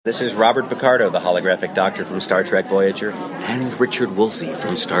This is Robert Picardo, the holographic doctor from Star Trek Voyager, and Richard Woolsey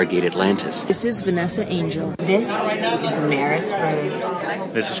from Stargate Atlantis. This is Vanessa Angel. This is Maris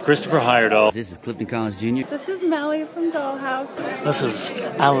Road. This is Christopher Heyerdahl. This is Clifton Collins Jr. This is Melly from Dollhouse. This is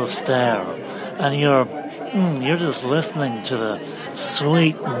Alistair, and you're just listening to the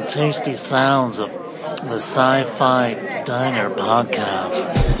sweet and tasty sounds of the Sci-Fi Diner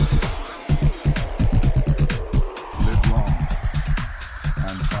podcast.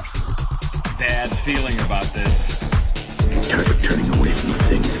 Bad feeling about this. I'm tired of turning away from the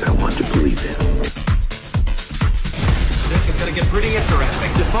things that I want to believe in. This is gonna get pretty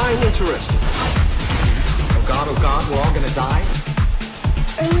interesting. Define interesting. Oh God, we're all gonna die?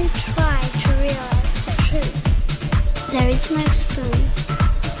 Only try to realize the truth. There is no spoon.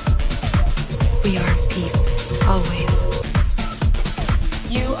 We are at peace, always.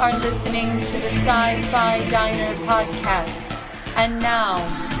 You are listening to the Sci-Fi Diner podcast. And now,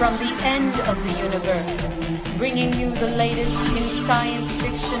 from the end of the universe, bringing you the latest in science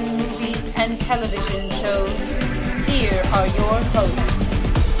fiction movies and television shows, here are your hosts.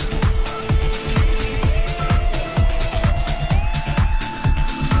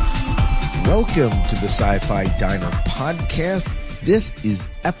 Welcome to the Sci-Fi Diner podcast. This is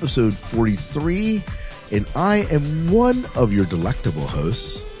episode 43, and I am one of your delectable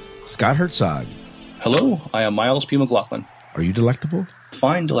hosts, Scott Herzog. Hello, I am Miles P. McLaughlin. Are you delectable?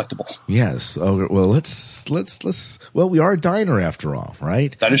 Fine, delectable. Yes. Oh, well, let's. Well, we are a diner after all,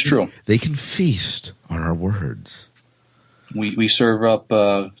 right? That is true. They can feast on our words. We serve up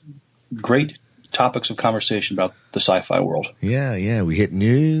great topics of conversation about the sci-fi world. Yeah. We hit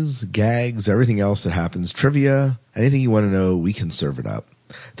news, gags, everything else that happens, trivia, anything you want to know, we can serve it up.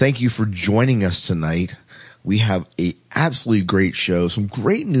 Thank you for joining us tonight. We have a absolutely great show, some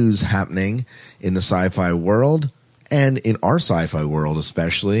great news happening in the sci-fi world. And in our sci-fi world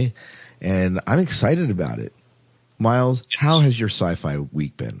especially, and I'm excited about it. Miles, how has your sci-fi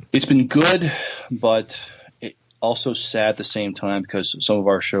week been? It's been good, but also sad at the same time because some of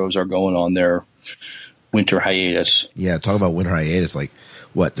our shows are going on their winter hiatus. Yeah, talk about winter hiatus. Like,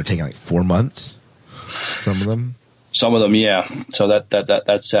 what, they're taking like 4 months? Some of them? Some of them, yeah. So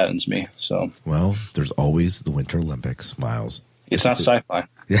that saddens me. So, well, there's always the Winter Olympics, Miles. It's not sci-fi.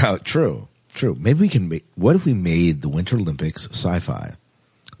 Yeah, true. Maybe we can make, what if we made the Winter Olympics sci-fi?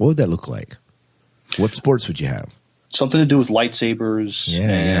 What would that look like? What sports would you have? Something to do with lightsabers.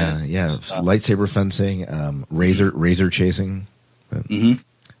 Yeah. Lightsaber fencing, razor chasing. Mm-hmm.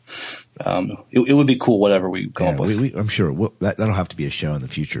 It would be cool, whatever we come up with. I'm sure that'll have to be a show in the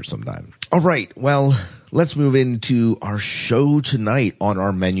future sometime. All right. Well, let's move into our show tonight. On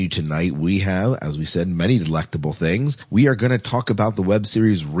our menu tonight, we have, as we said, many delectable things. We are going to talk about the web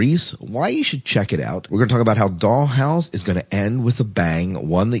series Reise, why you should check it out. We're going to talk about how Dollhouse is going to end with a bang,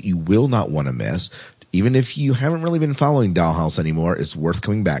 one that you will not want to miss. Even if you haven't really been following Dollhouse anymore, it's worth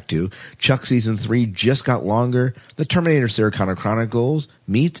coming back to. Chuck Season 3 just got longer. The Terminator series Connor Chronicles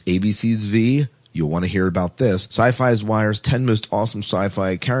meets ABC's V. You'll want to hear about this. Sci-Fi's Wire's 10 most awesome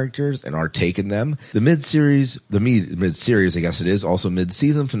sci-fi characters and our take in them. The mid-series, I guess it is, also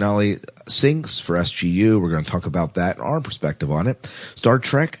mid-season finale syncs for SGU. We're going to talk about that and our perspective on it. Star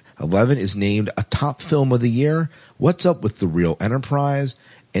Trek 11 is named a top film of the year. What's up with the real Enterprise?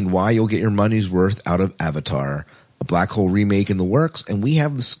 And why you'll get your money's worth out of Avatar. A Black Hole Remake in the works, and we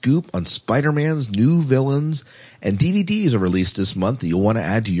have the scoop on Spiderman's new villains, and DVDs are released this month that you'll want to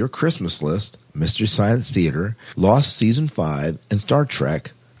add to your Christmas list. Mystery Science Theater, Lost Season 5, and Star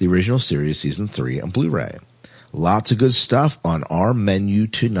Trek, the original series Season 3 on Blu-ray. Lots of good stuff on our menu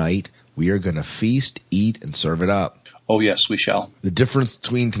tonight. We are going to feast, eat, and serve it up. Oh, yes, we shall. The difference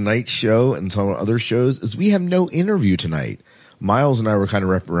between tonight's show and some other shows is we have no interview tonight. Miles and I were kind of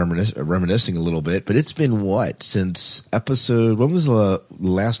reminiscing a little bit, but it's been since episode, when was the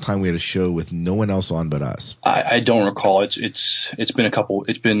last time we had a show with no one else on but us? I don't recall. It's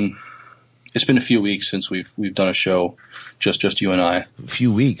been it's been a few weeks since we've done a show, just you and I. A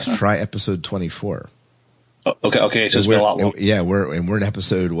few weeks. Try episode 24. Oh, okay. So it's been a lot longer. Yeah, we're in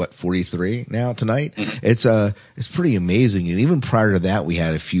episode 43 now tonight. Mm-hmm. It's pretty amazing. And even prior to that, we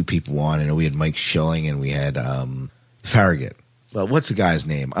had a few people on. I know we had Mike Schilling and we had Farragut. Well, what's the guy's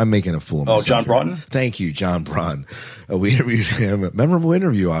name? I'm making a fool of myself. Oh, John Broughton? Thank you, John Broughton. We interviewed him. A memorable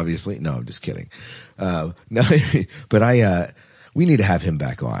interview, obviously. No, I'm just kidding. No, but we need to have him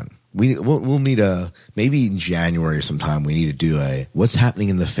back on. We'll need maybe in January sometime, we need to do what's happening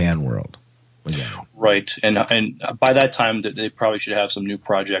in the fan world again. Right. And by that time, they probably should have some new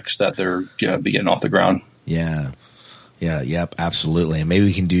projects that they're be getting off the ground. Yeah. Yeah, yep, absolutely. And maybe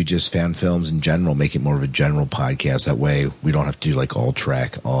we can do just fan films in general, make it more of a general podcast. That way we don't have to do like all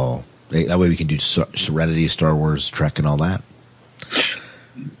Trek, that way we can do Serenity, Star Wars, Trek, and all that.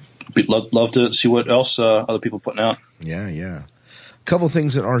 Love to see what else other people are putting out. Yeah. A couple of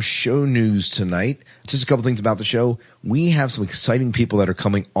things in our show news tonight. Just a couple things about the show. We have some exciting people that are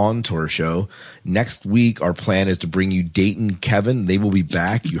coming on to our show. Next week, our plan is to bring you Dayton and Kevin. They will be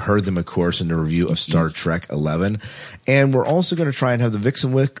back. You heard them, of course, in the review of Star Trek 11. And we're also going to try and have the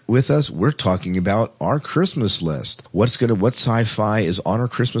Vixen with us. We're talking about our Christmas list. What sci-fi is on our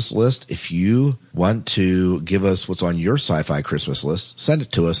Christmas list? If you want to give us what's on your sci-fi Christmas list, send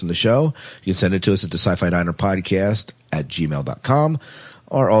it to us in the show. You can send it to us at the Sci-Fi Diner Podcast at gmail.com,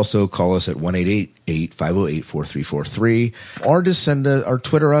 or also call us at 1-888-508-4343, or just or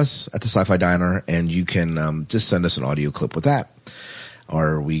Twitter us at the Sci-Fi Diner, and you can just send us an audio clip with that.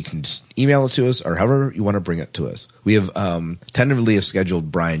 Or we can just email it to us, or however you want to bring it to us. We have tentatively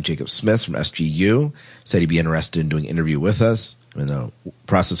scheduled Brian Jacob Smith from SGU, said he'd be interested in doing an interview with us. In the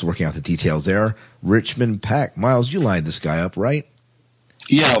process of working out the details there. Richmond Peck. Miles, you lined this guy up, right?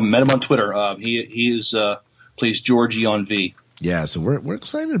 Yeah, I met him on Twitter. He is plays Georgie on V. Yeah, so we're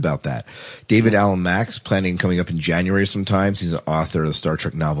excited about that. David Allen Max, planning coming up in January sometimes. He's an author of the Star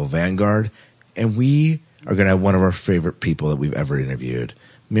Trek novel Vanguard. And we are going to have one of our favorite people that we've ever interviewed.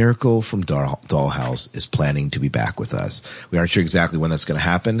 Miracle from Dollhouse is planning to be back with us. We aren't sure exactly when that's going to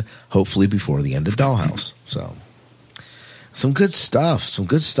happen. Hopefully before the end of Dollhouse. So some good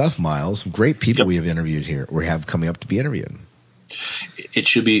stuff, Miles. Some great people we have interviewed here. We have coming up to be interviewed. It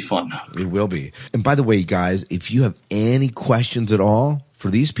should be fun. It will be. And by the way, guys, if you have any questions at all for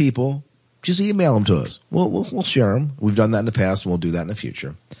these people, just email them to us. We'll share them. We've done that in the past, and we'll do that in the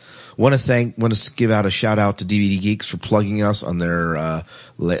future. Want to give out a shout out to DVD Geeks for plugging us on their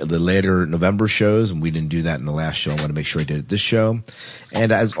the later November shows, and we didn't do that in the last show. I want to make sure I did it this show.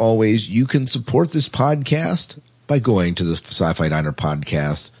 And as always, you can support this podcast by going to the Sci-Fi Diner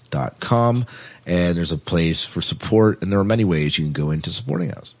Podcast.com. And there's a place for support, and there are many ways you can go into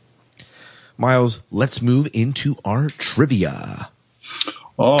supporting us. Miles, let's move into our trivia.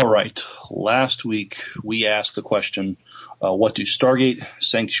 All right. Last week, we asked the question, what do Stargate,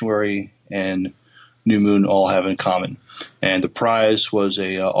 Sanctuary, and New Moon all have in common? And the prize was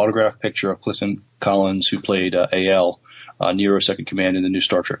a autographed picture of Clifton Collins, who played AL, Nero Second Command in the new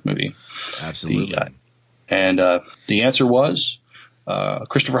Star Trek movie. Absolutely. The answer was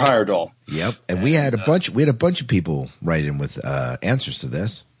Christopher Heyerdahl. Yep, and we had a bunch of people write in with answers to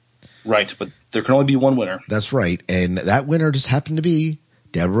this. Right, but there can only be one winner. That's right, and that winner just happened to be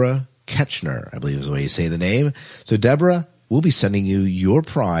Deborah Ketchner, I believe is the way you say the name. So, Deborah, we'll be sending you your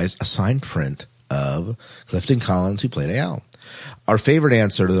prize, a signed print of Clifton Collins, who played Al. Our favorite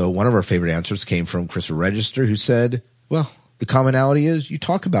answer, though, one of our favorite answers came from Christopher Register, who said, well, the commonality is you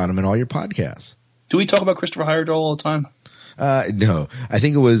talk about him in all your podcasts. Do we talk about Christopher Heyerdahl all the time? No, I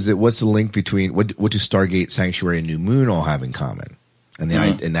think it was, what's the link between, what do Stargate, Sanctuary, and New Moon all have in common? And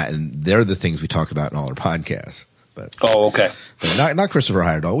and they're the things we talk about in all our podcasts. But okay. But not Christopher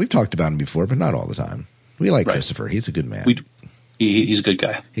Heyerdahl. We've talked about him before, but not all the time. We like Christopher. He's a good man. He's a good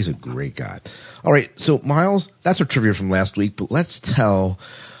guy. He's a great guy. All right. So, Miles, that's our trivia from last week, but let's tell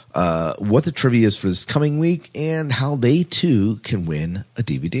what the trivia is for this coming week and how they too can win a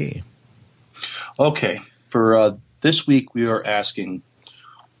DVD. Okay. For this week, we are asking,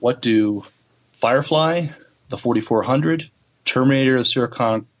 what do Firefly, the 4400, Terminator, the Star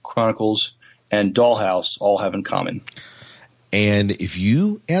Chronicles, and Dollhouse all have in common? And if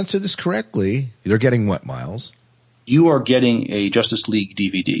you answer this correctly, you're getting what, Miles? You are getting a Justice League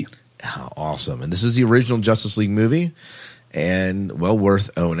DVD. Oh, awesome. And this is the original Justice League movie, and well worth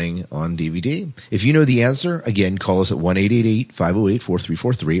owning on DVD. If you know the answer, again, call us at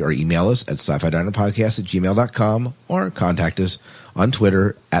 1-888-508-4343 or email us at sci-fi-diner-podcast@gmail.com or contact us on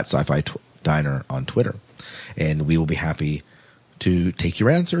Twitter at Sci-Fi Diner on Twitter. And we will be happy to take your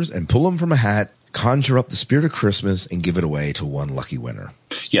answers and pull them from a hat, conjure up the spirit of Christmas, and give it away to one lucky winner.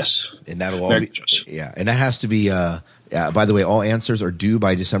 Yes. And that'll all be, yeah. And that has to be, by the way, all answers are due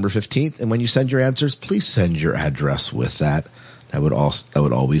by December 15th. And when you send your answers, please send your address with that. That would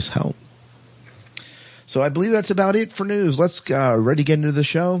always help. So I believe that's about it for news. Let's ready to get into the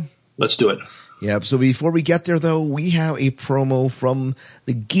show. Let's do it. Yep. So before we get there, though, we have a promo from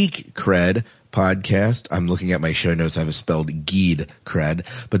the Geek Cred podcast. I'm looking at my show notes. I have it spelled Geed Cred,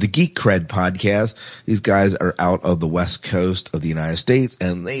 but the Geek Cred podcast. These guys are out of the West Coast of the United States,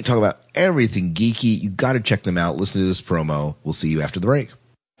 and they talk about everything geeky. You got to check them out. Listen to this promo. We'll see you after the break.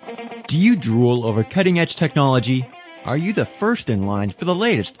 Do you drool over cutting-edge technology? Are you the first in line for the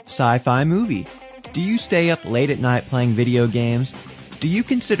latest sci-fi movie? Do you stay up late at night playing video games? Do you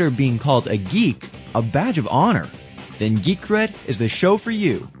consider being called a geek a badge of honor? Then Geek Cred is the show for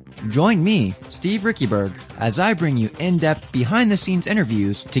you. Join me, Steve Rickyberg, as I bring you in-depth behind-the-scenes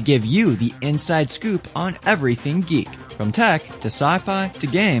interviews to give you the inside scoop on everything geek. From tech to sci-fi to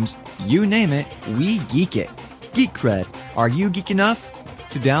games, you name it, we geek it. Geek Cred. Are you geek enough?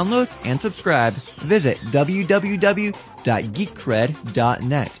 To download and subscribe, visit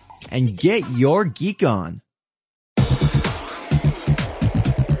www.geekcred.net and get your geek on.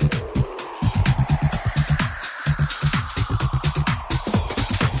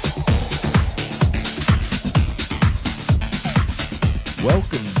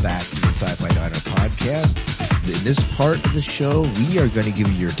 Welcome back to the Sci-Fi Diner podcast. In this part of the show, we are going to give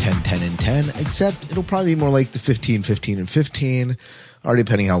you your 10, 10, and 10, except it'll probably be more like the 15, 15, and 15, or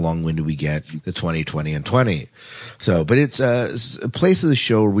depending how long-winded we get, the 20, 20, and 20. So, but it's a place of the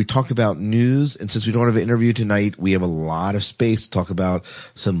show where we talk about news, and since we don't have an interview tonight, we have a lot of space to talk about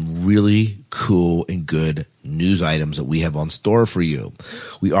some really cool and good news items that we have on store for you.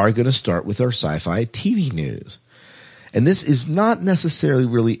 We are going to start with our sci-fi TV news. And this is not necessarily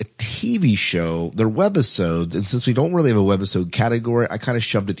really a TV show. They're webisodes. And since we don't really have a webisode category, I kind of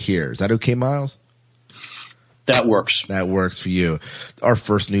shoved it here. Is that okay, Miles? That works. That works for you. Our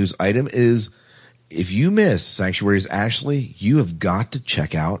first news item is, if you miss Sanctuary's Ashley, you have got to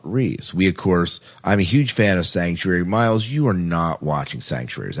check out Reise. We, of course, I'm a huge fan of Sanctuary. Miles, you are not watching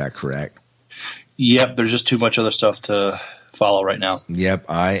Sanctuary. Is that correct? Yep. There's just too much other stuff to follow right now. Yep,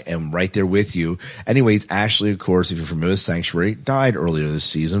 I am right there with you. Anyways, Ashley, of course, if you're familiar with Sanctuary, died earlier this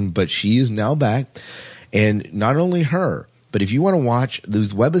season, but she is now back. And not only her, but if you want to watch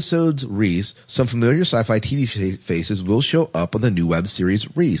those webisodes Reise, some familiar sci-fi TV faces will show up on the new web series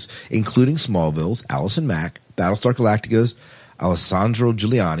Reise, including Smallville's Allison Mack, Battlestar Galactica's Alessandro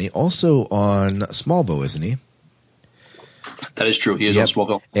Giuliani, also on Smallville, isn't he? That is true. He is on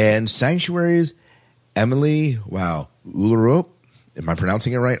Smallville. And Sanctuary's Emily, Ullerup. Am I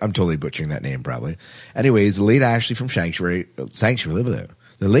pronouncing it right? I'm totally butchering that name, probably. Anyways, the late Ashley from Sanctuary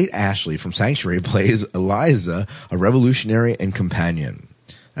plays Eliza, a revolutionary and companion.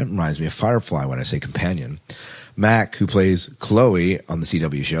 That reminds me of Firefly when I say companion. Mac, who plays Chloe on the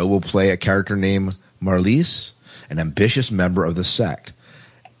CW show, will play a character named Marlise, an ambitious member of the sect.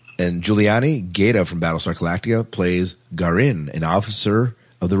 And Giuliani, Gaeta from Battlestar Galactica, plays Garin, an officer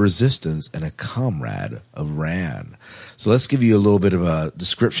of the Resistance and a comrade of Ran. So let's give you a little bit of a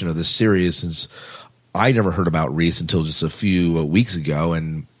description of this series, since I never heard about Reise until just a few weeks ago,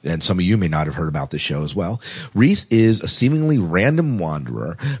 and some of you may not have heard about this show as well. Reise is a seemingly random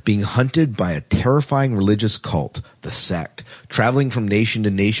wanderer being hunted by a terrifying religious cult, the Sect. Traveling from nation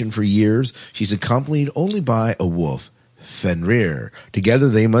to nation for years, she's accompanied only by a wolf, Fenrir. Together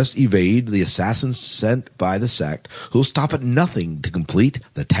they must evade the assassins sent by the sect, who'll stop at nothing to complete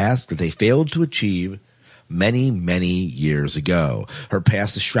the task that they failed to achieve many, many years ago. Her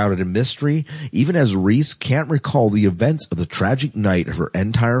past is shrouded in mystery, even as Reise can't recall the events of the tragic night her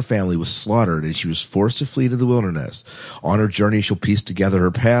entire family was slaughtered and she was forced to flee to the wilderness. On her journey, she'll piece together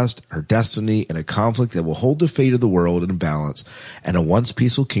her past, her destiny, and a conflict that will hold the fate of the world in balance, and a once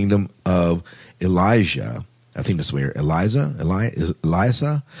peaceful kingdom of Elijah. I think that's weird.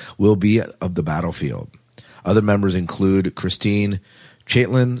 Eliza will be of the battlefield. Other members include Christine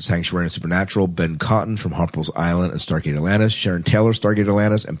Chaitlin, Sanctuary and Supernatural, Ben Cotton from Harple's Island and Stargate Atlantis, Sharon Taylor, Stargate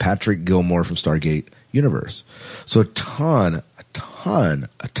Atlantis, and Patrick Gilmore from Stargate Universe. So a ton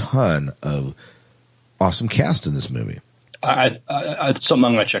of awesome cast in this movie. It's something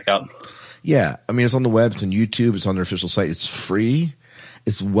I'm going to check out. Yeah. I mean, it's on the web, it's on YouTube, it's on their official site. It's free.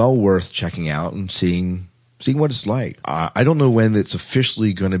 It's well worth checking out and seeing what it's like. I don't know when it's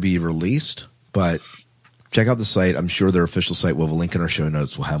officially going to be released, but check out the site. I'm sure their official site will have a link in our show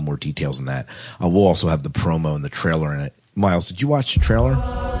notes. We'll have more details on that. We'll also have the promo and the trailer in it. Miles, did you watch the trailer?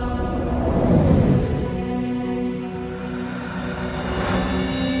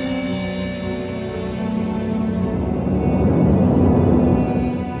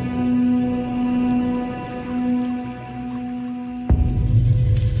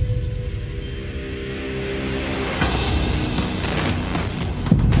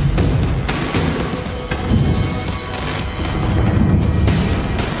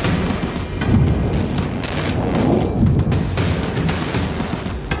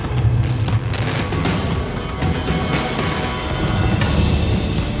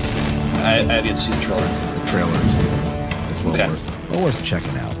 I have yet to see the trailer. The trailer is good. It's well worth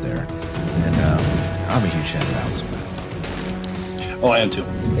checking out there. And I'm a huge fan of Allison Mack. Oh, I am too.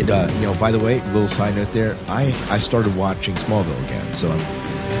 And by the way, little side note there, I started watching Smallville again, so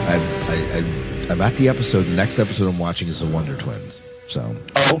I'm at the episode. The next episode I'm watching is the Wonder Twins. So.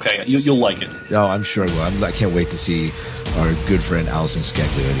 Oh, okay. You'll like it. No, I'm sure I will. I can't wait to see our good friend Alison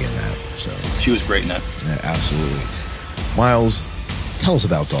Scagliotti in that. So. She was great in that. Yeah, absolutely. Miles, tell us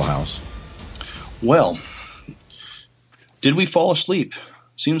about Dollhouse. Well, did we fall asleep?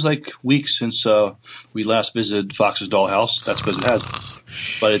 Seems like weeks since we last visited Fox's Dollhouse. That's because it has.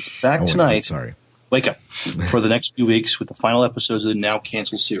 But it's back tonight. Sorry. Wake up. For the next few weeks with the final episodes of the now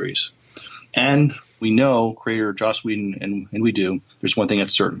canceled series. And we know creator Joss Whedon, and we do, there's one thing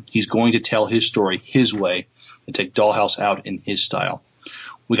that's certain. He's going to tell his story his way and take Dollhouse out in his style.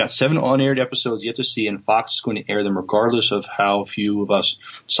 We got 7 unaired episodes yet to see, and Fox is going to air them regardless of how few of us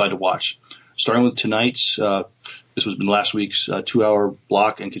decide to watch. Starting with tonight's, this was last week's 2-hour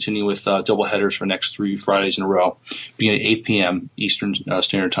block, and continuing with double headers for the next 3 Fridays in a row, beginning at 8 p.m. Eastern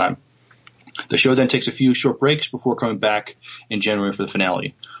Standard Time. The show then takes a few short breaks before coming back in January for the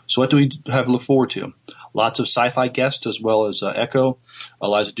finale. So what do we have to look forward to? Lots of sci-fi guests, as well as Echo,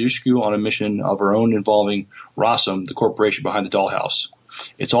 Eliza Dushku on a mission of her own involving Rossum, the corporation behind the Dollhouse.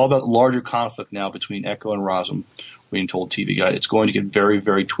 It's all about larger conflict now between Echo and Rossum, being told TV Guide. It's going to get very,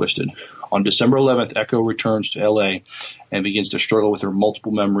 very twisted. On December 11th, Echo returns to L.A. and begins to struggle with her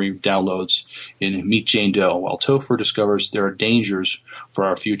multiple memory downloads in Meet Jane Doe, while Topher discovers there are dangers for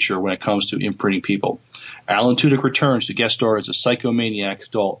our future when it comes to imprinting people. Alan Tudyk returns to guest star as a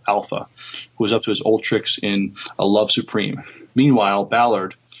psychomaniac doll Alpha, who is up to his old tricks in A Love Supreme. Meanwhile,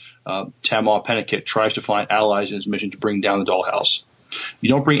 Ballard, Tamar Pennicott, tries to find allies in his mission to bring down the Dollhouse. You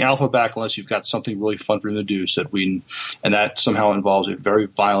don't bring Alpha back unless you've got something really fun for him to do, said Whedon, and that somehow involves a very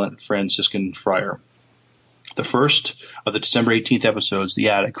violent Franciscan friar. The first of the December 18th episodes, The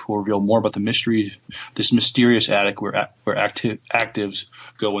Attic, will reveal more about this mysterious attic where actives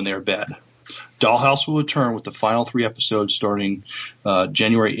go when they are bad. Dollhouse will return with the final 3 episodes starting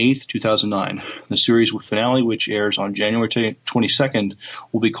January 8th, 2009. The series finale, which airs on January 22nd,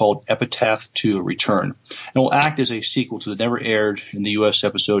 will be called Epitaph 2 Return, and will act as a sequel to the never-aired in the U.S.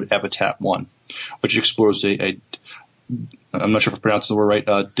 episode Epitaph 1, which explores I'm not sure if I'm pronouncing the word right,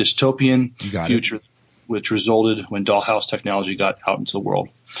 dystopian future which resulted when Dollhouse technology got out into the world.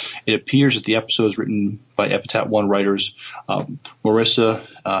 It appears that the episodes written by Epitaph 1 writers Marissa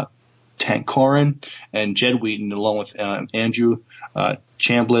Tankaran and Jed Wheaton, along with Andrew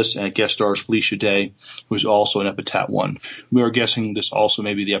Chambliss and guest stars Felicia Day, who is also in Epitaph 1. We are guessing this also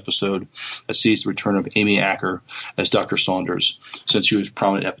may be the episode that sees the return of Amy Acker as Dr. Saunders, since she was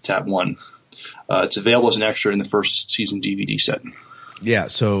prominent in Epitaph 1. It's available as an extra in the first season DVD set. Yeah,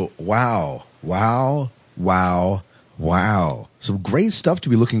 so wow. Some great stuff to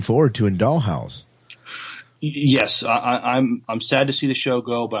be looking forward to in Dollhouse. Yes, I'm sad to see the show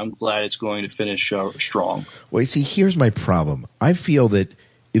go, but I'm glad it's going to finish strong. Well, you see, here's my problem. I feel that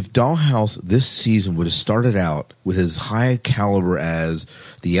if Dollhouse this season would have started out with as high a caliber as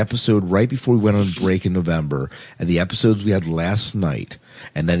the episode right before we went on break in November and the episodes we had last night,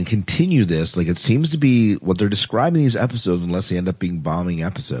 and then continue this, like it seems to be what they're describing these episodes, unless they end up being bombing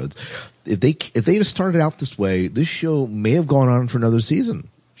episodes. If they had started out this way, this show may have gone on for another season.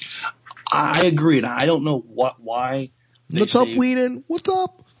 I agree, and I don't know why. What's up, Whedon? What's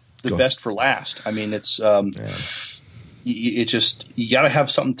up? The best for last. I mean, it's just you got to have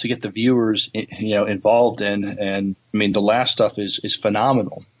something to get the viewers, involved in. And I mean, the last stuff is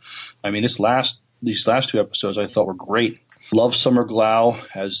phenomenal. I mean, these last 2 episodes I thought were great. Love Summer Glau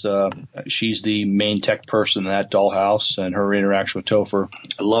as she's the main tech person in that Dollhouse and her interaction with Topher.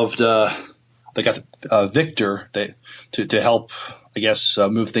 I loved they got Victor to help, I guess,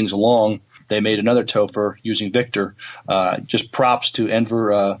 move things along. They made another Topher using Victor. Just props to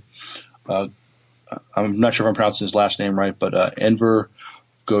Enver. I'm not sure if I'm pronouncing his last name right, but Enver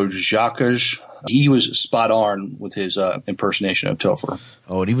Gojakaj. He was spot on with his impersonation of Topher.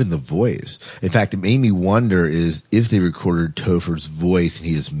 Oh, and even the voice. In fact, it made me wonder is if they recorded Topher's voice and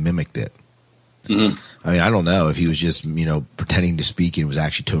he just mimicked it. Mm-hmm. I mean, I don't know if he was just, pretending to speak and it was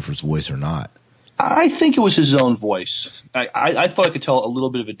actually Topher's voice or not. I think it was his own voice. I thought I could tell a little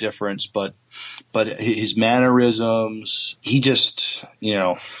bit of a difference, but his mannerisms, he just,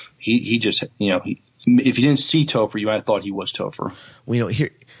 he just, if you didn't see Topher, you might have thought he was Topher. Well, here,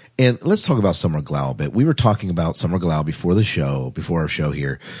 and let's talk about Summer Glau a bit. We were talking about Summer Glau before our show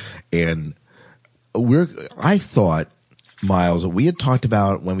here, and I thought, Miles, we had talked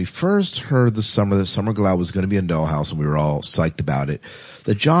about when we first heard that Summer Glau was going to be in Dollhouse, and we were all psyched about it.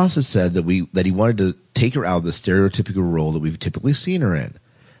 That Joss has said that he wanted to take her out of the stereotypical role that we've typically seen her in.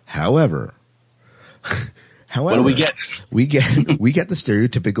 However, what do we get? We get the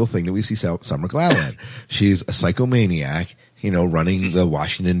stereotypical thing that we see Summer Glau in. She's a psychomaniac. running the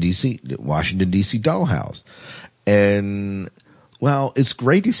Washington DC Dollhouse. And well, it's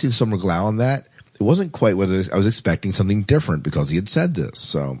great to see Summer Glau on that. It wasn't quite what I was expecting, something different because he had said this.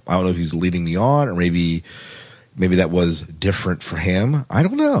 So I don't know if he's leading me on, or maybe that was different for him. I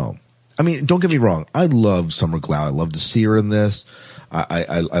don't know. I mean, don't get me wrong. I love Summer Glau. I love to see her in this.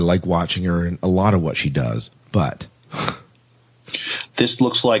 I like watching her in a lot of what she does, but this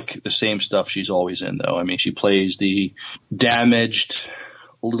looks like the same stuff she's always in, though. I mean, she plays the damaged,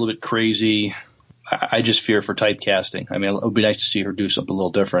 a little bit crazy. I just fear for typecasting. I mean, it would be nice to see her do something a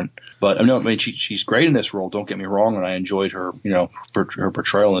little different. But I mean, she's great in this role. Don't get me wrong, and I enjoyed her, her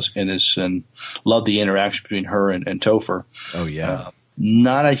portrayal in this, and love the interaction between her and Topher. Oh yeah,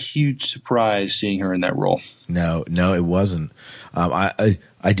 not a huge surprise seeing her in that role. No, it wasn't.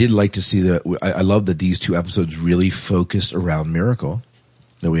 I did like to see that. I love that these two episodes really focused around Miracle.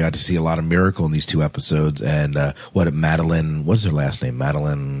 That we got to see a lot of Miracle in these two episodes. And Madeline? What's her last name?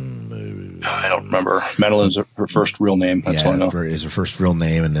 Madeline. I don't remember. Madeline's her first real name. That's all I know. Is her first real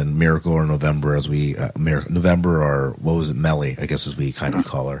name, and then Miracle or November, as we November, or what was it? Melly, I guess, as we kind of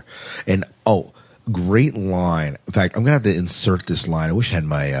call her. And great line. In fact, I'm gonna have to insert this line. I wish I had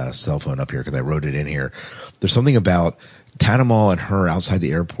my cell phone up here because I wrote it in here. There's something about Tanamal and her outside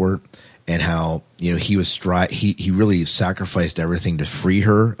the airport, and how he was he really sacrificed everything to free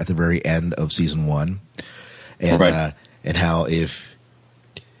her at the very end of season 1, and right. And how if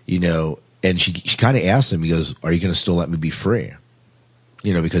and she kind of asked him, he goes, "Are you going to still let me be free?"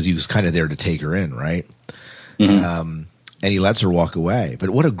 Because he was kind of there to take her in, right? Mm-hmm. And he lets her walk away. But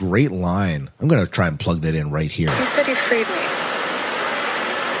what a great line! I'm going to try and plug that in right here. You said you freed me.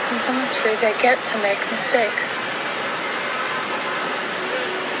 When someone's free, they get to make mistakes.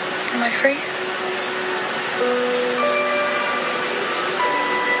 Am I free?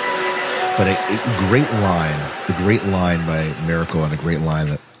 But a great line by Miracle, and a great line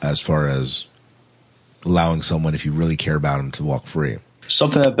that, as far as allowing someone, if you really care about them, to walk free.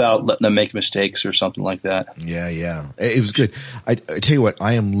 Something about letting them make mistakes or something like that. Yeah. It was good. I tell you what,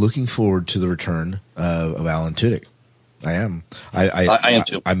 I am looking forward to the return of Alan Tudyk. I am. I am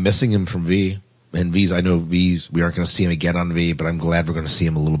too. I'm missing him from V. And V's, I know V's, we aren't going to see him again on V, but I'm glad we're going to see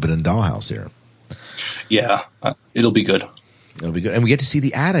him a little bit in Dollhouse here. Yeah, it'll be good. It'll be good. And we get to see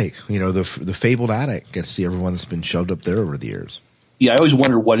the attic, the fabled attic. Get to see everyone that's been shoved up there over the years. Yeah, I always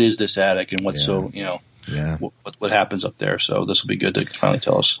wonder what is this attic and what's Yeah. what happens up there. So this will be good to finally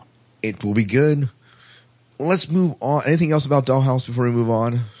tell us. It will be good. Let's move on. Anything else about Dollhouse before we move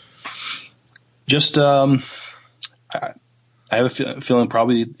on? Just, I have a feeling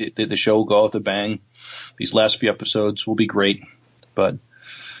probably the show will go with a bang. These last few episodes will be great, but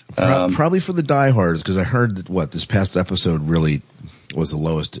probably for the diehards, because I heard that this past episode really was the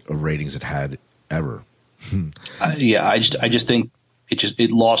lowest of ratings it had ever. Yeah, I just think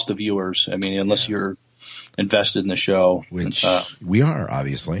it lost the viewers. I mean, unless you're invested in the show, which we are,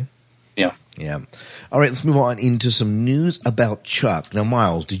 obviously. Yeah. All right, let's move on into some news about Chuck. Now,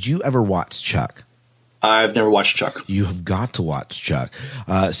 Miles, did you ever watch Chuck? I've never watched Chuck. You have got to watch Chuck.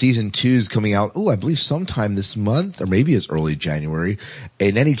 Season 2 is coming out, I believe sometime this month, or maybe as early January.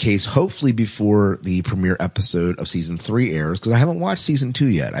 In any case, hopefully before the premiere episode of season 3 airs, because I haven't watched season 2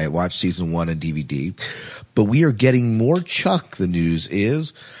 yet. I watched season 1 on DVD. But we are getting more Chuck, the news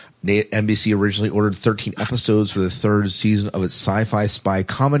is. NBC originally ordered 13 episodes for the third season of its sci-fi spy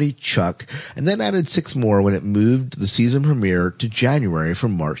comedy, Chuck, and then added 6 more when it moved the season premiere to January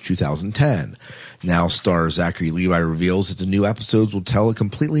from March 2010. Now star Zachary Levi reveals that the new episodes will tell a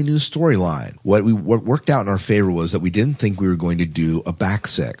completely new storyline. What worked out in our favor was that we didn't think we were going to do a back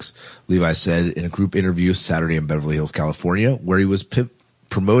 6. Levi said in a group interview Saturday in Beverly Hills, California, where he was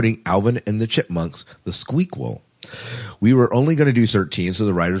promoting Alvin and the Chipmunks, the Squeakquel. We were only going to do 13, so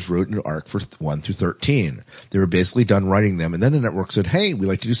the writers wrote an arc for 1 through 13. They were basically done writing them, and then the network said, hey, we'd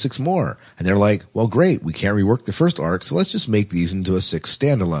like to do 6 more. And they're like, well, great, we can't rework the first arc, so let's just make these into a 6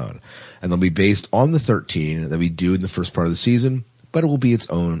 standalone. And they'll be based on the 13 that we do in the first part of the season, but it will be its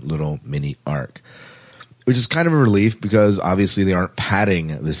own little mini arc. Which is kind of a relief because obviously they aren't padding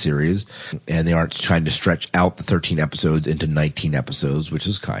the series and they aren't trying to stretch out the 13 episodes into 19 episodes, which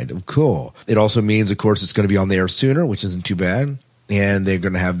is kind of cool. It also means, of course, it's going to be on the air sooner, which isn't too bad. And they're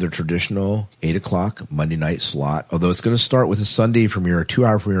going to have their traditional 8 o'clock Monday night slot, although it's going to start with a Sunday premiere, a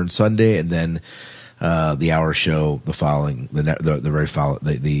 2-hour premiere on Sunday, and then the hour show the following,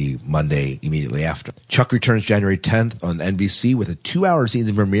 the Monday immediately after. Chuck returns January 10th on NBC with a 2-hour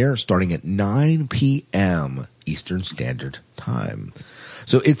season premiere starting at 9 p.m. Eastern Standard Time.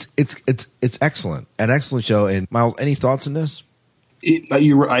 So it's excellent, an excellent show. And Miles, any thoughts on this?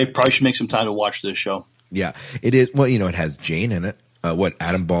 I probably should make some time to watch this show. Yeah, it is. Well, it has Jane in it.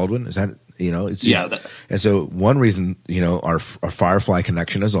 Adam Baldwin? Is that, and so one reason, our Firefly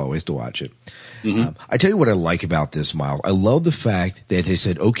connection is always to watch it. Mm-hmm. I tell you what I like about this, Miles. I love the fact that they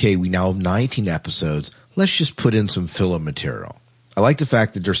said, okay, we now have 19 episodes. Let's just put in some filler material. I like the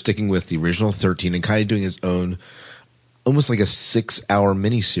fact that they're sticking with the original 13 and kind of doing its own, almost like a 6-hour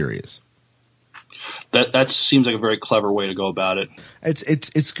miniseries. That seems like a very clever way to go about it.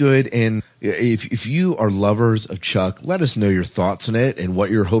 It's good, and if you are lovers of Chuck, let us know your thoughts on it and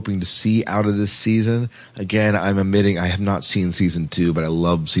what you're hoping to see out of this season. Again, I'm admitting I have not seen season 2, but I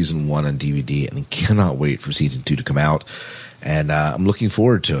love season 1 on DVD, and I cannot wait for season 2 to come out. And I'm looking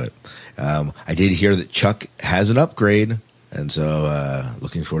forward to it. I did hear that Chuck has an upgrade, and so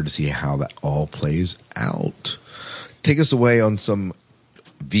looking forward to see how that all plays out. Take us away on some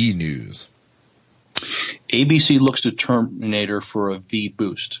V news. ABC looks to Terminator for a V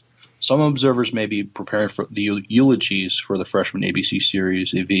boost. Some observers may be preparing for the eulogies for the freshman ABC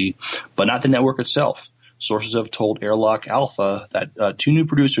series, a V, but not the network itself. Sources have told Airlock Alpha that 2 new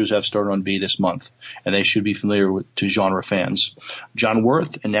producers have started on V this month, and they should be familiar to genre fans. John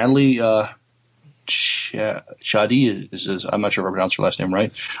Worth and Natalie Shadi, I'm not sure if I pronounced her last name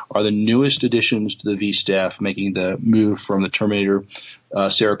right, are the newest additions to the V staff, making the move from the Terminator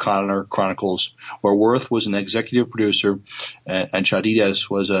Sarah Connor Chronicles, where Worth was an executive producer and Chadides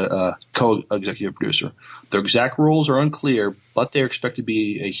was a co-executive producer. Their exact roles are unclear, but they are expected to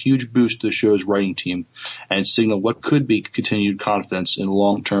be a huge boost to the show's writing team and signal what could be continued confidence in the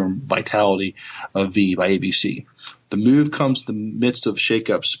long-term vitality of V by ABC. The move comes in the midst of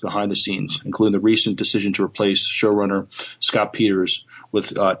shakeups behind the scenes, including the recent decision to replace showrunner Scott Peters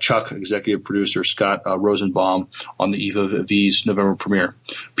with Chuck executive producer Scott Rosenbaum on the eve of V's November premiere.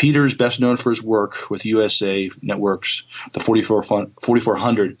 Peters, best known for his work with USA Network's The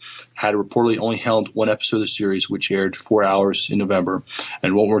 4400, had reportedly only held 1 episode of the series, which aired 4 hours in November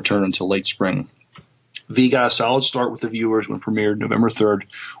and won't return until late spring. V got a solid start with the viewers when premiered November 3rd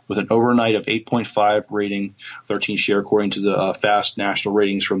with an overnight of 8.5 rating, 13 share according to the fast national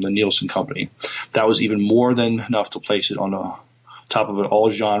ratings from the Nielsen Company. That was even more than enough to place it on the top of an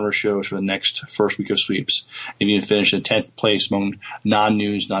all-genre shows for the next first week of sweeps, and even finished in 10th place among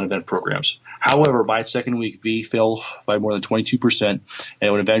non-news, non-event programs. However, by its second week, V fell by more than 22%, and it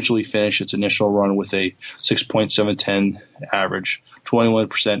would eventually finish its initial run with a 6.710 average,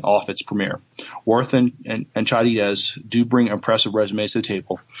 21% off its premiere. Worth and Chadides do bring impressive resumes to the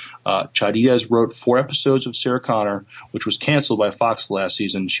table. Chadides wrote 4 episodes of Sarah Connor, which was canceled by Fox last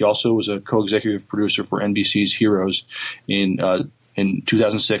season. She also was a co-executive producer for NBC's Heroes in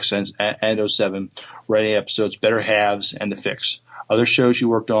 2006 and 2007, writing episodes Better Halves and The Fix. Other shows she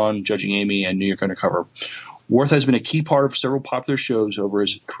worked on, Judging Amy and New York Undercover. Worth has been a key part of several popular shows over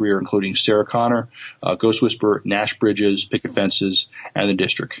his career, including Sarah Connor, Ghost Whisperer, Nash Bridges, Picket Fences, and The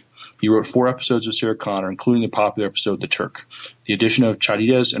District. He wrote 4 episodes of Sarah Connor, including the popular episode The Turk. The addition of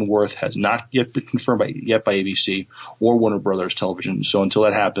Chadides and Worth has not yet been confirmed by ABC or Warner Brothers Television, so until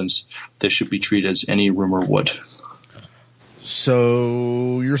that happens, this should be treated as any rumor would.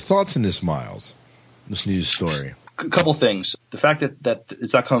 So, your thoughts on this, Miles? This news story? A couple things. The fact that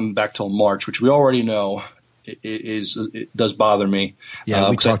it's not coming back till March, which we already know, it does bother me. Yeah,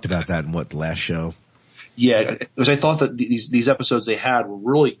 we talked about that in the last show? Yeah, because I thought that these episodes they had were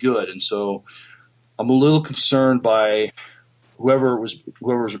really good, and so I'm a little concerned by whoever was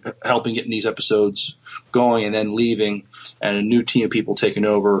helping getting these episodes going and then leaving, and a new team of people taking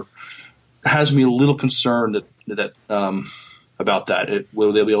over. It has me a little concerned that about that.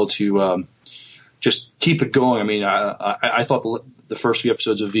 Will they be able to just keep it going? I mean, I thought the first few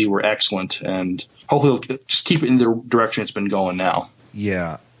episodes of V were excellent, and hopefully they'll just keep it in the direction it's been going now.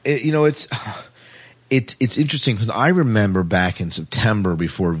 Yeah. It's interesting because I remember back in September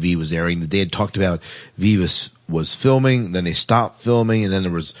before V was airing that they had talked about V was filming, then they stopped filming, and then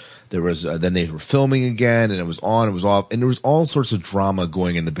then they were filming again, and it was on, it was off, and there was all sorts of drama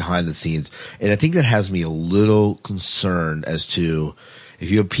going in the behind the scenes. And I think that has me a little concerned as to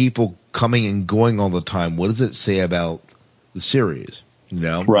if you have people coming and going all the time, what does it say about the series?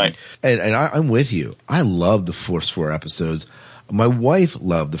 Right. And I'm with you. I love the first 4 episodes. My wife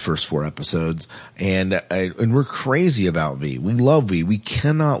loved the first 4 episodes, and we're crazy about V. We love V. We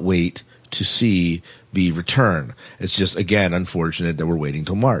cannot wait to see V return. It's just, again, unfortunate that we're waiting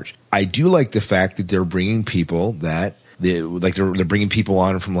till March. I do like the fact that they're bringing people that they're bringing people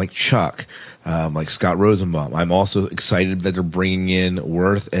on from like Chuck, like Scott Rosenbaum. I'm also excited that they're bringing in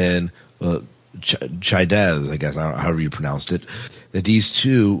Worth and Chadides, I guess, however you pronounced it. that these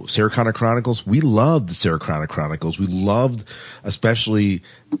two, Sarah Connor Chronicles, we loved the Sarah Connor Chronicles. We loved, especially,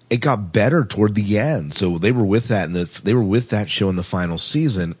 it got better toward the end. So they were with that, and they were with that show in the final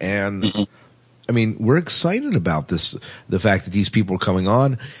season. And I mean, we're excited about this, the fact that these people are coming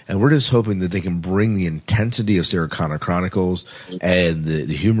on, and we're just hoping that they can bring the intensity of Sarah Connor Chronicles and the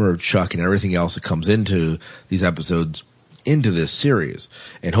humor of Chuck and everything else that comes into these episodes into this series,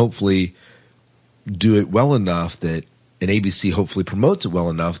 and hopefully do it well enough that, and ABC hopefully promotes it well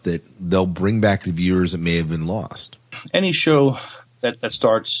enough that they'll bring back the viewers that may have been lost. Any show that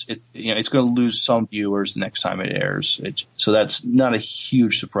starts, it's going to lose some viewers the next time it airs. So that's not a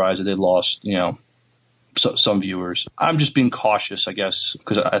huge surprise that they lost, some viewers. I'm just being cautious, I guess,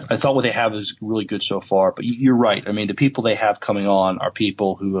 because I thought what they have is really good so far. But you're right. I mean, the people they have coming on are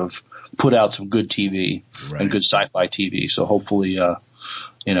people who have put out some good TV and good sci-fi TV. So hopefully,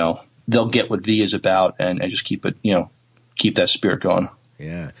 they'll get what V is about and just keep it, keep that spirit going.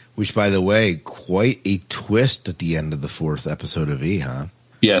 Yeah. Which, by the way, quite a twist at the end of the 4th episode of V, huh?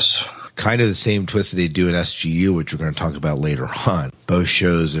 Yes. Kind of the same twist that they do in SGU, which we're going to talk about later on. Both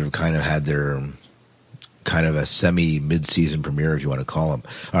shows have kind of had their kind of a semi-mid-season premiere, if you want to call them,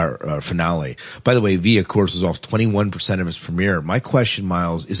 or finale. By the way, V, of course, was off 21% of its premiere. My question,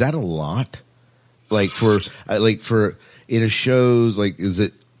 Miles, is that a lot? For in a show's, is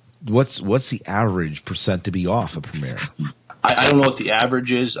it, what's the average percent to be off a premiere? I don't know what the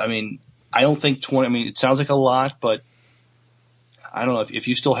average is. I mean, I don't think 20. I mean, it sounds like a lot, but I don't know if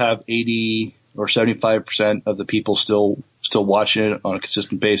you still have 80 or 75% of the people still watching it on a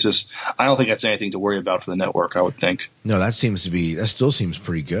consistent basis. I don't think that's anything to worry about for the network, I would think. No, that still seems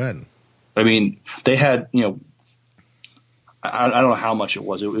pretty good. I mean, they had, I don't know how much it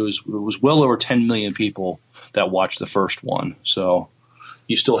was. It was well over 10 million people that watched the first one. So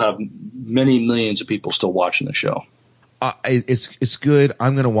you still have many millions of people still watching the show. It's good.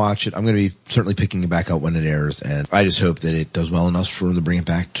 I'm going to watch it. I'm going to be certainly picking it back up when it airs, and I just hope that it does well enough for them to bring it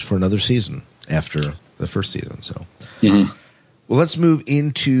back for another season after the first season. So, well, let's move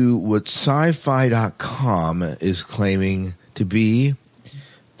into what Sci-Fi.com is claiming to be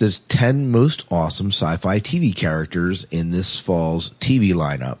the 10 most awesome sci-fi TV characters in this fall's TV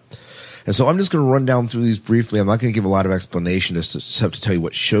lineup. And so I'm just going to run down through these briefly. I'm not going to give a lot of explanation, just have to tell you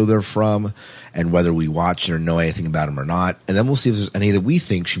what show they're from and whether we watch it or know anything about them or not. And then we'll see if there's any that we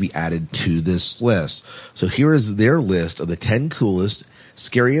think should be added to this list. So here is their list of the 10 coolest,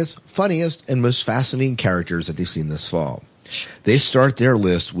 scariest, funniest, and most fascinating characters that they've seen this fall. They start their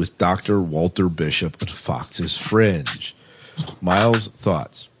list with Dr. Walter Bishop of Fox's Fringe. Miles,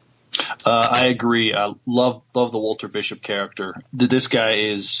 thoughts? I agree. I love the Walter Bishop character. This guy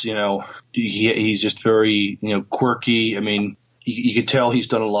is, he's just very, quirky. I mean, you can tell he's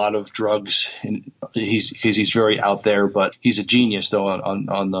done a lot of drugs, and he's very out there. But he's a genius, though.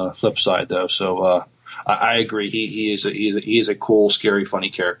 On the flip side, though, so I agree. He is a cool, scary, funny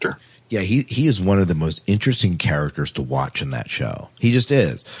character. Yeah, he is one of the most interesting characters to watch in that show. He just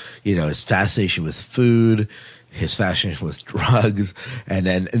is. His fascination with food, his fascination with drugs, and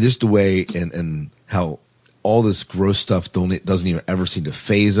then just the way and how all this gross stuff doesn't even ever seem to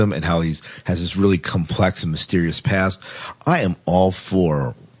faze him, and how has this really complex and mysterious past. I am all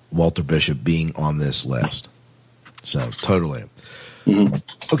for Walter Bishop being on this list. So totally.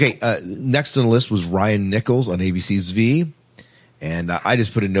 Okay, next on the list was Ryan Nichols on ABC's V. And I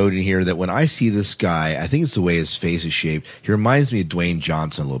just put a note in here that when I see this guy, I think it's the way his face is shaped. He reminds me of Dwayne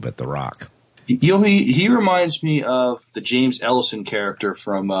Johnson a little bit, The Rock. He reminds me of the James Ellison character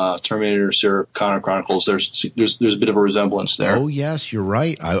from Terminator, Sarah Connor Chronicles. There's a bit of a resemblance there. Oh, yes, you're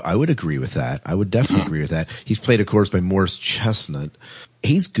right. I would agree with that. I would definitely agree with that. He's played, of course, by Morris Chestnut.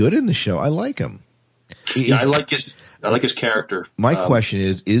 He's good in the show. I like him. I like his character. My question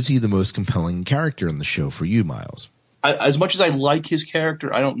is he the most compelling character in the show for you, Miles? As much as I like his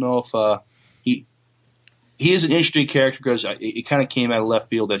character, I don't know if he is an interesting character because it kind of came out of left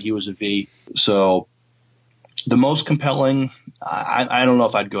field that he was a V. So the most compelling, I don't know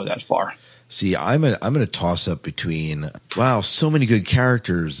if I'd go that far. See, I'm gonna toss up between so many good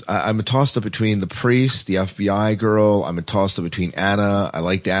characters. I'm a toss up between the priest, the FBI girl. I'm a toss up between Anna. I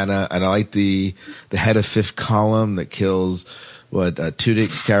liked Anna, and I like the head of Fifth Column that kills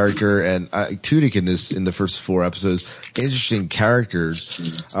Tudyk's character, and Tudyk in the first 4 episodes. Interesting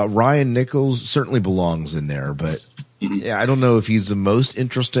characters. Ryan Nichols certainly belongs in there, but yeah, I don't know if he's the most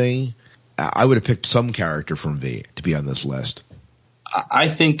interesting. I would have picked some character from V to be on this list. I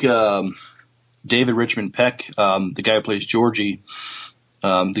think David Richmond Peck, the guy who plays Georgie,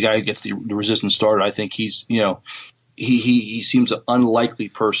 the guy who gets the resistance started, I think he's he seems an unlikely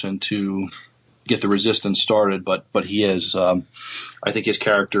person to get the resistance started, but he is. I think his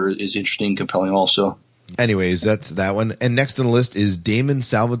character is interesting, compelling also. Anyways, that's that one. And next on the list is Damon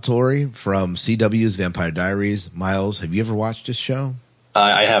Salvatore from CW's Vampire Diaries. Miles, have you ever watched this show?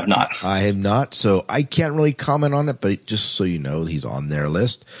 I have not. I have not, so I can't really comment on it, but just so you know, he's on their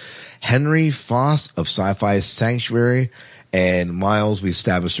list. Henry Foss of Sci-Fi's Sanctuary. And Miles, we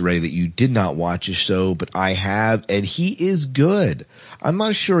established already that you did not watch his show, but I have, and he is good. I'm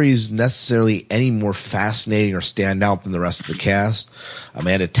not sure he's necessarily any more fascinating or stand out than the rest of the cast.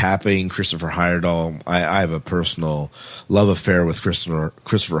 Amanda Tapping, Christopher Heyerdahl. I have a personal love affair with Christopher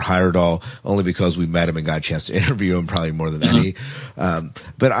Heyerdahl, only because we met him and got a chance to interview him probably more than any.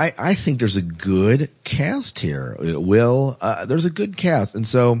 But I think there's a good cast here. There's a good cast. And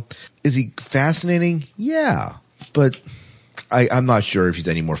so, is he fascinating? Yeah. But I'm not sure if he's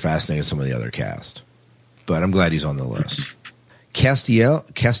any more fascinating than some of the other cast, but I'm glad he's on the list. Castile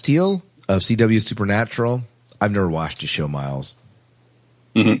of CW Supernatural. I've never watched the show, Miles.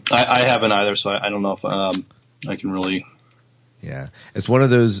 Mm-hmm. I haven't either, so I don't know if I can really. Yeah, it's one of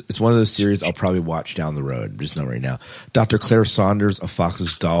those series I'll probably watch down the road. Just not right now. Dr. Claire Saunders of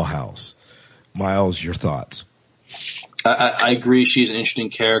Fox's Dollhouse. Miles, your thoughts? I agree. She's an interesting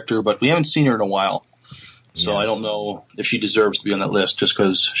character, but we haven't seen her in a while. So yes. I don't know if she deserves to be on that list just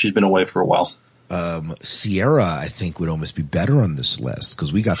because she's been away for a while. Sierra, I think, would almost be better on this list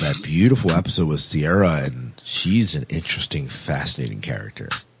because we got that beautiful episode with Sierra, and she's an interesting, fascinating character.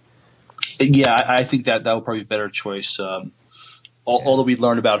 Yeah, I think that would probably be a better choice. Although we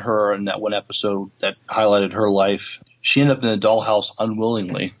learned about her in that one episode that highlighted her life, she ended up in the Dollhouse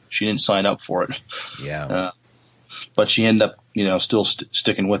unwillingly. She didn't sign up for it. Yeah. But she ended up, still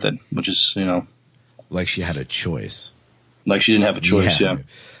sticking with it, which is, like she had a choice. Like she didn't have a choice, yeah.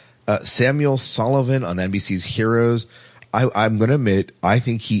 Samuel Sullivan on NBC's Heroes. I'm going to admit, I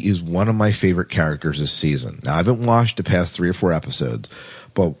think he is one of my favorite characters this season. Now, I haven't watched the past 3 or 4 episodes,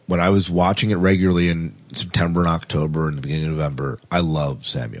 but when I was watching it regularly in September and October and the beginning of November, I love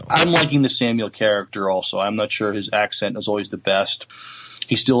Samuel. I'm liking the Samuel character also. I'm not sure his accent is always the best.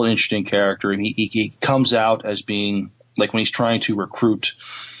 He's still an interesting character, and he comes out as being, like when he's trying to recruit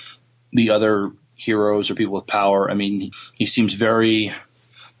the other heroes or people with power. I mean, he seems very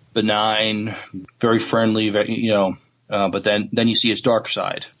benign, very friendly, but then you see his dark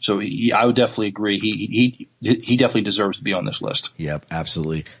side. So I would definitely agree. He definitely deserves to be on this list. Yep,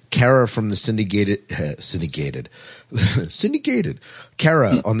 absolutely. Kara from the syndicated.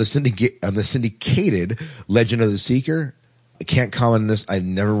 Kara on the syndicated Legend of the Seeker. I can't comment on this. I've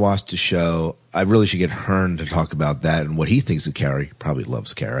never watched the show. I really should get Hearn to talk about that and what he thinks of Kara. He probably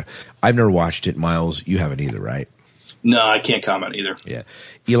loves Kara. I've never watched it. Miles, you haven't either, right? No, I can't comment either. Yeah.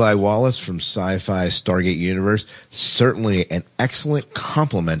 Eli Wallace from Sci-Fi Stargate Universe. Certainly an excellent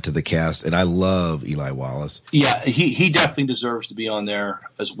compliment to the cast, and I love Eli Wallace. Yeah, he definitely deserves to be on there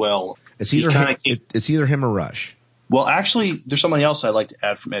as well. It's either him or Rush. Well, actually, there's somebody else I'd like to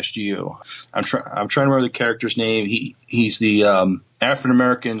add from SGU. I'm trying to remember the character's name. He's the African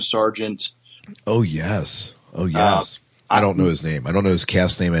American sergeant. Oh yes. I don't know his name. I don't know his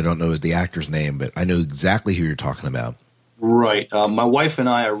cast name. I don't know the actor's name, but I know exactly who you're talking about. Right. My wife and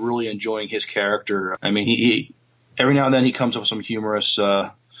I are really enjoying his character. I mean, he every now and then he comes up with some humorous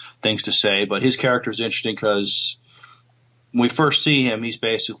things to say, but his character is interesting because when we first see him, he's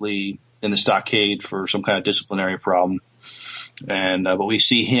basically in the stockade for some kind of disciplinary problem. And but we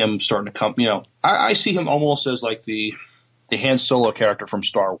see him starting to come, I see him almost as like the Han Solo character from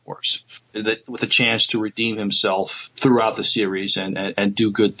Star Wars, with a chance to redeem himself throughout the series and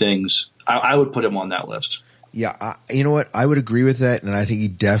do good things. I would put him on that list. Yeah, you know what? I would agree with that, and I think he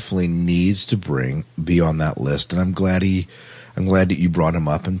definitely needs to be on that list. And I'm glad that you brought him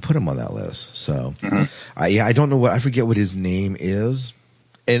up and put him on that list. So, I don't know I forget what his name is.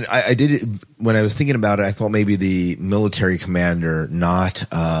 And I did it when I was thinking about it. I thought maybe the military commander, not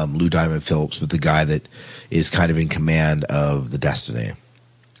Lou Diamond Phillips, but the guy that is kind of in command of the Destiny.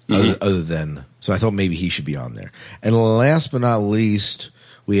 So I thought maybe he should be on there. And last but not least,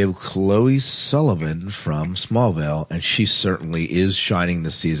 we have Chloe Sullivan from Smallville, and she certainly is shining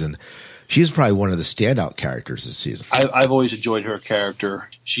this season. She's probably one of the standout characters this season. I've always enjoyed her character.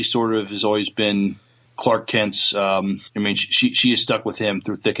 She sort of has always been Clark Kent's, she is stuck with him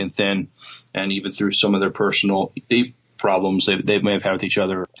through thick and thin, and even through some of their personal problems they may have had with each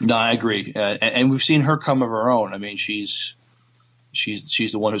other. No, I agree. And we've seen her come of her own. I mean, she's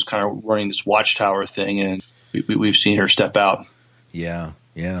the one who's kind of running this watchtower thing, and we've seen her step out. Yeah.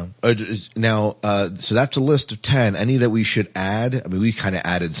 Yeah. Now, so that's a list of 10. Any that we should add? I mean, we kind of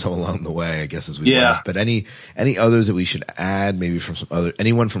added some along the way, I guess, as we went. But any others that we should add? Maybe from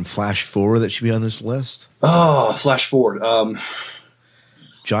anyone from Flash Forward that should be on this list? Oh, Flash Forward.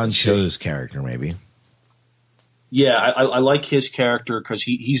 John Cho's character, maybe. Yeah, I like his character because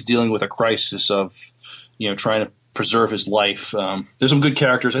he's dealing with a crisis of, trying to preserve his life. There's some good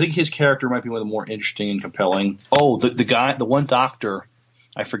characters. I think his character might be one of the more interesting and compelling. Oh, the one doctor.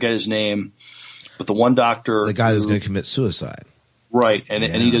 I forget his name, but the one doctor, the guy who's going to commit suicide, right? And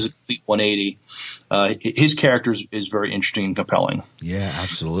he does a complete 180. His character is very interesting and compelling. Yeah,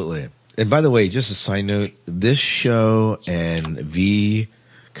 absolutely. And by the way, just a side note: this show and V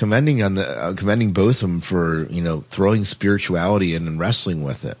commending both of them for throwing spirituality in and wrestling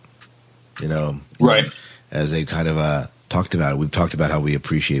with it. Right? As they kind of talked about it. We've talked about how we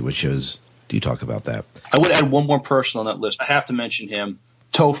appreciate what shows do talk about that. I would add one more person on that list. I have to mention him.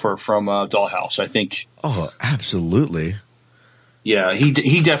 Topher from Dollhouse, I think. Oh, absolutely. Yeah, he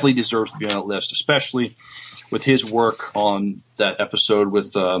definitely deserves to be on that list, especially with his work on that episode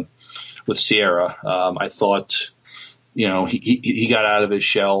with Sierra. I thought, he got out of his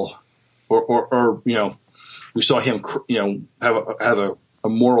shell, or we saw him, have a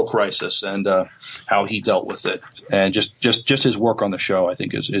moral crisis and how he dealt with it, and just his work on the show, I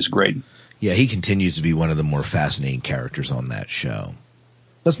think is great. Yeah, he continues to be one of the more fascinating characters on that show.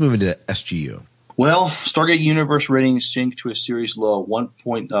 Let's move into SGU. Well, Stargate Universe ratings sink to a series low,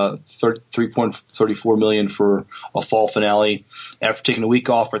 3.34 million for a fall finale. After taking a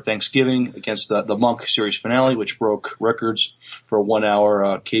week off for Thanksgiving against the Monk series finale, which broke records for a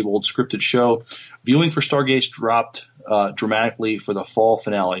 1-hour cabled scripted show, viewing for Stargate dropped dramatically for the fall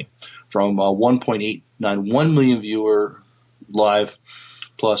finale from 1.891 million viewer live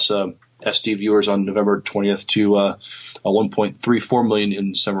plus SD viewers on November 20th to 1.34 million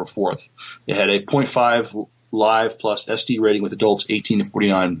in December 4th. It had a 0.5 live plus SD rating with adults 18 to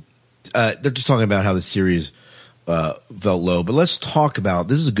 49. They're just talking about how the series felt low, but let's talk about,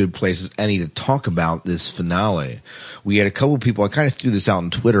 this is a good place as any to talk about this finale. We had a couple of people, I kind of threw this out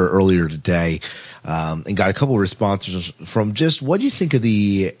on Twitter earlier today, and got a couple of responses from just, what do you think of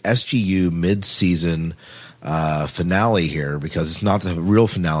the SGU mid-season finale here, because it's not the real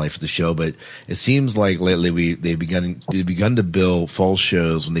finale for the show, but it seems like lately they've begun to build fall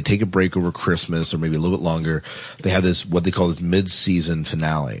shows when they take a break over Christmas or maybe a little bit longer. They have this, what they call this mid-season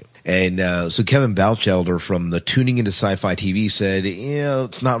finale. And so Kevin Bouchelder from the Tuning Into Sci-Fi TV said,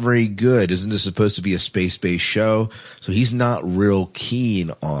 it's not very good. Isn't this supposed to be a space-based show? So he's not real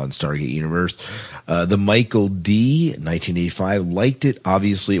keen on Stargate Universe. The Michael D, 1985, liked it.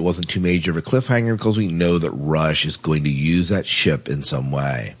 Obviously, it wasn't too major of a cliffhanger because we know that Rush is going to use that ship in some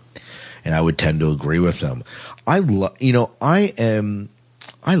way. And I would tend to agree with him. I love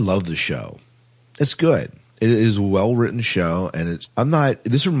the show. It's good. It is a well-written show, and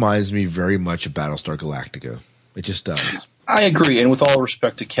this reminds me very much of Battlestar Galactica. It just does. I agree, and with all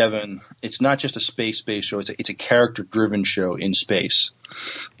respect to Kevin, it's not just a space-based show. It's a character-driven show in space.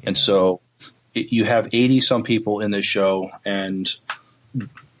 Yeah. And so you have 80-some people in this show, and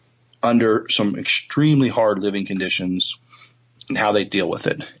under some extremely hard living conditions, and how they deal with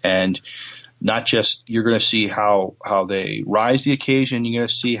it. And not just, you're going to see how they rise the occasion, you're going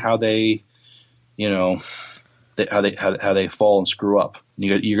to see how they, how they fall and screw up.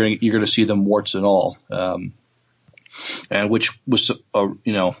 You're going to see them warts and all, and which was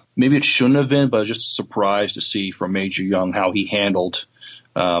maybe it shouldn't have been, but I was just surprised to see from Major Young how he handled.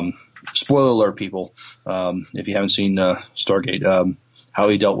 Spoiler alert, people! If you haven't seen Stargate, how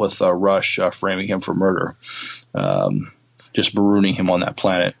he dealt with Rush framing him for murder, just marooning him on that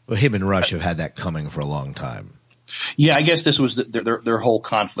planet. Well, him and Rush have had that coming for a long time. Yeah, I guess this was their whole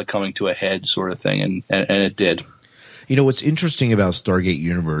conflict coming to a head sort of thing, and it did. What's interesting about Stargate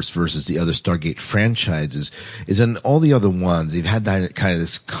Universe versus the other Stargate franchises is in all the other ones, they've had that kind of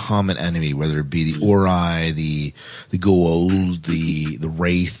this common enemy, whether it be the Ori, the Goa'uld, the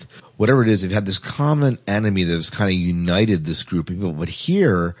Wraith, whatever it is, they've had this common enemy that has kind of united this group of people. But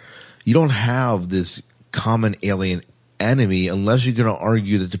here, you don't have this common alien enemy unless you're going to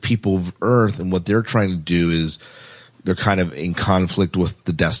argue that the people of Earth and what they're trying to do is they're kind of in conflict with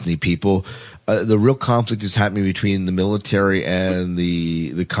the Destiny people. The real conflict is happening between the military and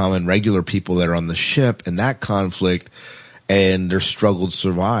the common regular people that are on the ship, and that conflict and their struggle to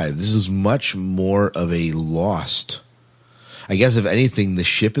survive. This is much more of a lost. I guess if anything, the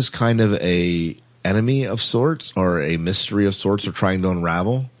ship is kind of a enemy of sorts or a mystery of sorts they're trying to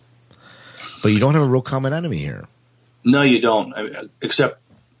unravel. But you don't have a real common enemy here. No, you don't, except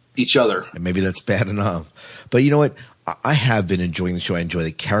each other. And maybe that's bad enough. But you know what? I have been enjoying the show. I enjoy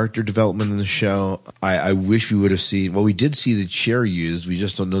the character development in the show. I wish we would have seen, well, we did see the chair used. We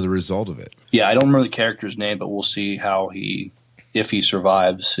just don't know the result of it. Yeah, I don't remember the character's name, but we'll see if he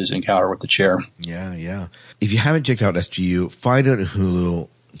survives his encounter with the chair. Yeah. If you haven't checked out SGU, find it on Hulu.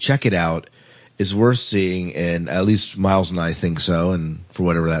 Check it out. It's worth seeing, and at least Miles and I think so, and for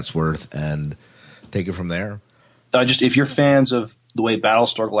whatever that's worth, and take it from there. If you're fans of the way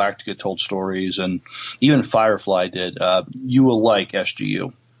Battlestar Galactica told stories, and even Firefly did, you will like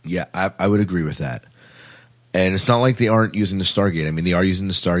SGU. Yeah, I would agree with that. And it's not like they aren't using the Stargate. I mean, they are using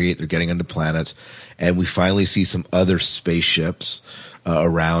the Stargate. They're getting onto planets, and we finally see some other spaceships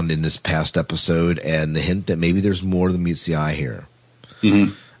around in this past episode, and the hint that maybe there's more than meets the eye here.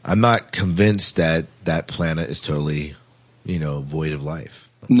 Mm-hmm. I'm not convinced that that planet is totally, void of life.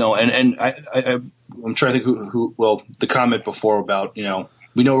 No, and I'm trying to think who. Well, the comment before about we know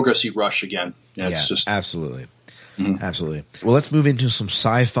we're going to see Rush again. It's just absolutely, absolutely. Well, let's move into some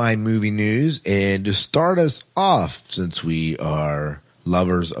sci-fi movie news, and to start us off, since we are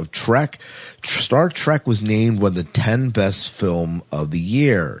lovers of Trek, Star Trek was named one of the 10 best film of the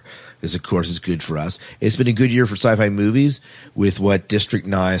year. This, of course, is good for us. It's been a good year for sci-fi movies with District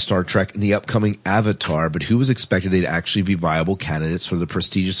 9, Star Trek, and the upcoming Avatar, but who was expected they'd actually be viable candidates for the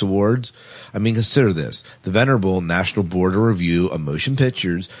prestigious awards? I mean, consider this. The venerable National Board of Review of Motion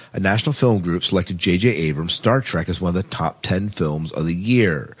Pictures, a national film group, selected J.J. Abrams' Star Trek as one of the top 10 films of the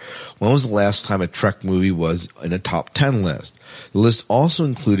year. When was the last time a Trek movie was in a top 10 list? The list also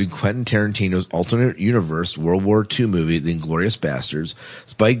included Quentin Tarantino's alternate universe World War II movie, The Inglourious Basterds,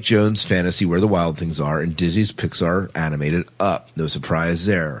 Spike Jonze's fantasy Where the Wild Things Are, and Disney's Pixar animated Up. No surprise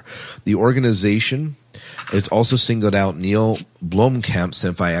there. The organization has also singled out Neil Blomkamp's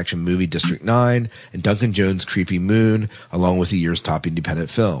sci-fi action movie District 9 and Duncan Jones' Creepy Moon, along with the year's top independent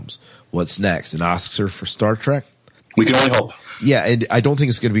films. What's next? An Oscar for Star Trek? We can only hope. Yeah, and I don't think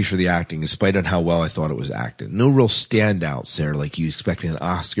it's going to be for the acting, despite on how well I thought it was acted. No real standouts there, like you expecting an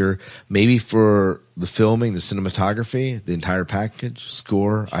Oscar. Maybe for the filming, the cinematography, the entire package,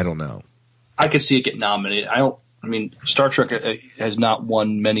 score. I don't know. I could see it get nominated. Star Trek has not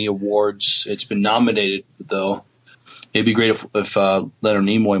won many awards. It's been nominated, though. It'd be great if Leonard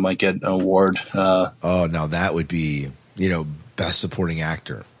Nimoy might get an award. Now that would be, best supporting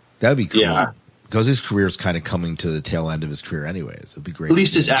actor. That'd be cool. Yeah. Because his career is kind of coming to the tail end of his career anyways. It'd be great. At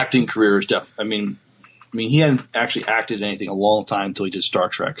least his acting career is definitely. He hadn't actually acted in anything a long time until he did Star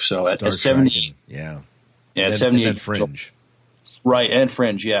Trek. So at 78. Yeah, at 78. And Fringe. Right, and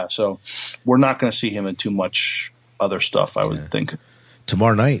Fringe, yeah. So we're not going to see him in too much other stuff, I would think.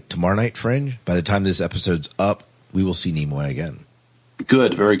 Tomorrow night, Fringe. By the time this episode's up, we will see Nimoy again.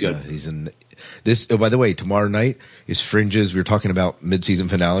 Good, very good. He's in this. Oh, by the way, tomorrow night is Fringe's. We were talking about mid-season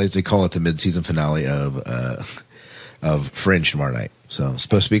finales. They call it the mid-season finale of Fringe tomorrow night. So it's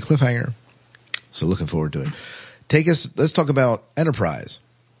supposed to be a cliffhanger. So looking forward to it. Let's talk about Enterprise.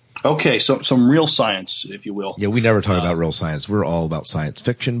 Okay, so some real science, if you will. Yeah, we never talk about real science. We're all about science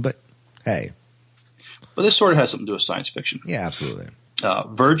fiction, but hey. But this sort of has something to do with science fiction. Yeah, absolutely.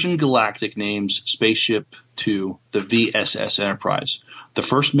 Virgin Galactic names Spaceship 2 the VSS Enterprise. The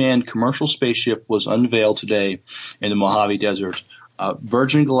first manned commercial spaceship was unveiled today in the Mojave Desert.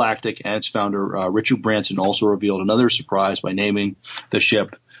 Virgin Galactic and its founder, Richard Branson, also revealed another surprise by naming the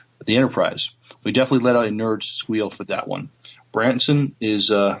ship the Enterprise. We definitely let out a nerd squeal for that one. Branson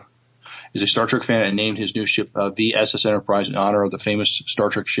is a Star Trek fan and named his new ship VSS Enterprise in honor of the famous Star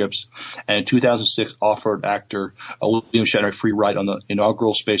Trek ships, and in 2006 offered actor William Shatner a free ride on the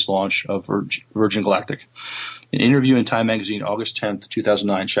inaugural space launch of Virgin Galactic. In an interview in Time magazine August 10th,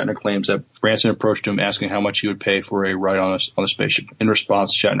 2009, Shatner claims that Branson approached him asking how much he would pay for a ride on the spaceship. In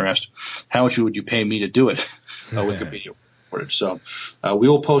response, Shatner asked, "How much would you pay me to do it?" Wikipedia reported. So we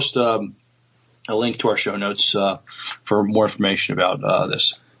will post a link to our show notes for more information about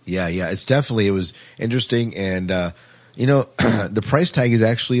this. Yeah, it was interesting, and the price tag is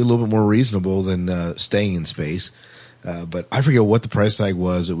actually a little bit more reasonable than staying in space. But I forget what the price tag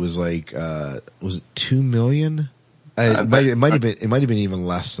was. It was like was it $2 million? It might have been even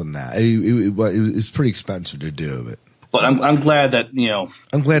less than that. It's pretty expensive to do, but I'm glad that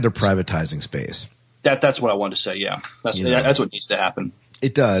I'm glad they're privatizing space. That's what I wanted to say. Yeah, that's what needs to happen.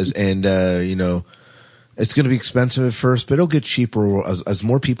 It does, and it's going to be expensive at first, but it'll get cheaper as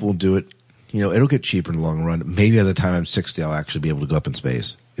more people do it. It'll get cheaper in the long run. Maybe by the time I'm 60, I'll actually be able to go up in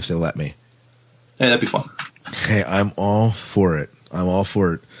space if they let me. Hey, that'd be fun. Hey, I'm all for it.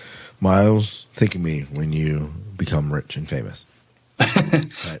 Miles, think of me when you become rich and famous.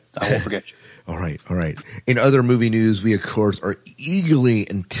 But, I won't forget you. All right. In other movie news, we of course are eagerly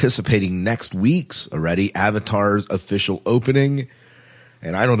anticipating next week's already Avatar's official opening.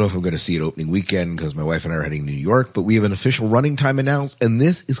 And I don't know if I'm going to see it opening weekend because my wife and I are heading to New York, but we have an official running time announced, and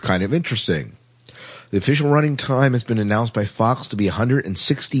this is kind of interesting. The official running time has been announced by Fox to be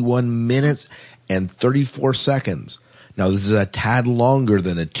 161 minutes and 34 seconds. Now, this is a tad longer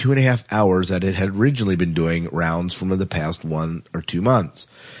than the 2.5 hours that it had originally been doing rounds from the past 1 or 2 months.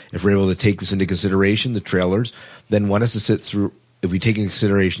 If we're able to take this into consideration, the trailers, then want us to sit through, if we take into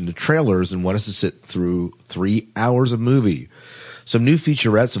consideration the trailers, then want us to sit through 3 hours of movie. Some new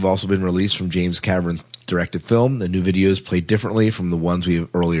featurettes have also been released from James Cameron's directed film. The new videos play differently from the ones we have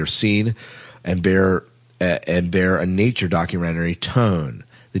earlier seen and bear a nature documentary tone.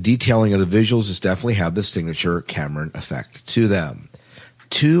 The detailing of the visuals has definitely had the signature Cameron effect to them.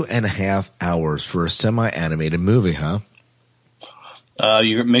 2.5 hours for a semi-animated movie, huh?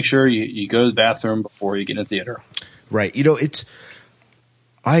 You make sure you go to the bathroom before you get in the theater. Right. You know,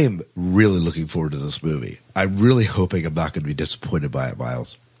 I am really looking forward to this movie. I'm really hoping I'm not going to be disappointed by it,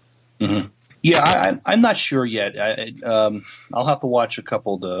 Miles. Mm-hmm. Yeah, I'm not sure yet. I'll have to watch a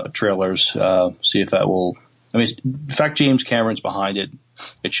couple of the trailers, see if that will. I mean, the fact James Cameron's behind it,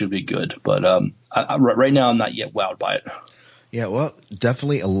 it should be good. But right now, I'm not yet wowed by it. Yeah, well,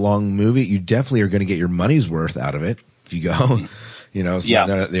 definitely a long movie. You definitely are going to get your money's worth out of it if you go. Mm-hmm. You know,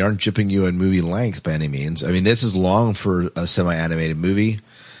 they aren't chipping you in movie length by any means. I mean, this is long for a semi-animated movie.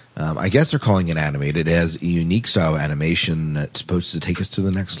 I guess they're calling it animated. It has a unique style of animation that's supposed to take us to the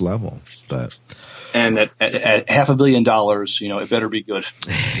next level. And at $500 million, it better be good.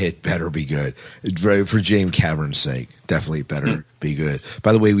 It better be good. For James Cameron's sake, definitely better be good.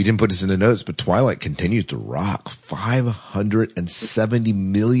 By the way, we didn't put this in the notes, but Twilight continues to rock. $570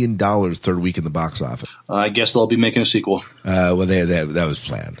 million third week in the box office. I guess they'll be making a sequel. Well, that was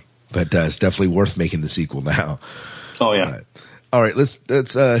planned, but it's definitely worth making the sequel now. Oh yeah. All right, let's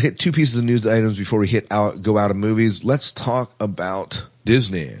hit 2 pieces of news items before we go out of movies. Let's talk about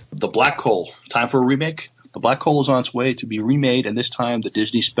Disney. The Black Hole. Time for a remake? The Black Hole is on its way to be remade, and this time the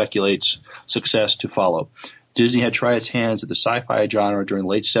Disney speculates success to follow. Disney had tried its hands at the sci-fi genre during the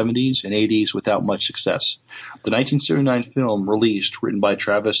late 70s and 80s without much success. The 1979 film released, written by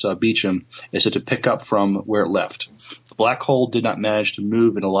Travis Beacham, is set to pick up from where it left. The Black Hole did not manage to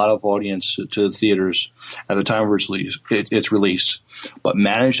move in a lot of audience to the theaters at the time of its release, but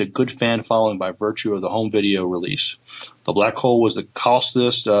managed a good fan following by virtue of the home video release. The Black Hole was the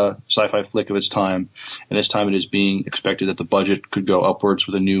costliest sci-fi flick of its time, and this time it is being expected that the budget could go upwards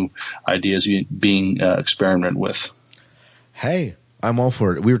with the new ideas being experimented with. Hey, I'm all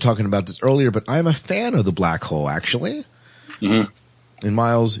for it. We were talking about this earlier, but I'm a fan of the Black Hole, actually. Mm-hmm. And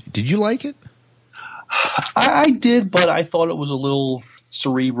Miles, did you like it? I did, but I thought it was a little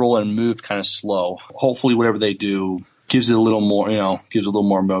cerebral and moved kind of slow. Hopefully whatever they do gives it a little more, gives a little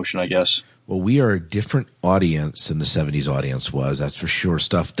more emotion, I guess. Well, we are a different audience than the 70s audience was. That's for sure.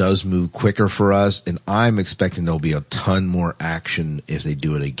 Stuff does move quicker for us, and I'm expecting there'll be a ton more action if they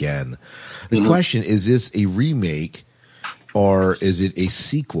do it again. The question, is this a remake or is it a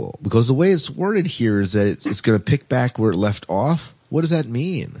sequel? Because the way it's worded here is that it's going to pick back where it left off. What does that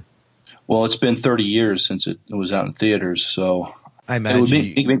mean? Well, it's been 30 years since it was out in theaters, so I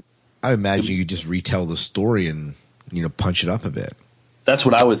imagine you just retell the story and punch it up a bit. That's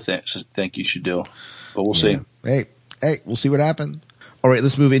what I would think you should do, but we'll see. Hey, we'll see what happens. All right,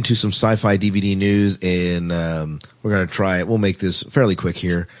 let's move into some sci-fi DVD news, and we're going to try it. We'll make this fairly quick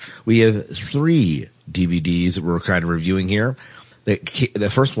here. We have 3 DVDs that we're kind of reviewing here.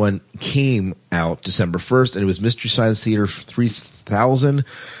 The first one came out December 1st, and it was Mystery Science Theater 3000.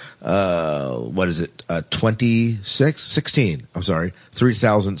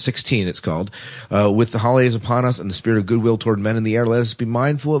 3016 it's called. With the holidays upon us and the spirit of goodwill toward men in the air, let us be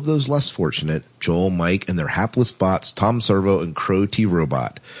mindful of those less fortunate, Joel, Mike, and their hapless bots, Tom Servo and Crow T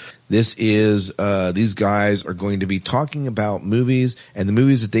Robot. This is, these guys are going to be talking about movies, and the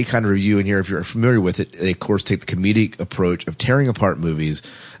movies that they kind of review in here, if you're familiar with it, they of course take the comedic approach of tearing apart movies,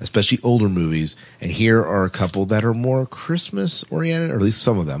 especially older movies, and here are a couple that are more Christmas oriented, or at least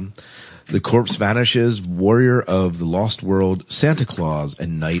some of them. The Corpse Vanishes, Warrior of the Lost World, Santa Claus,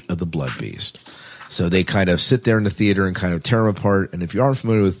 and Night of the Blood Beast. So they kind of sit there in the theater and kind of tear them apart, and if you aren't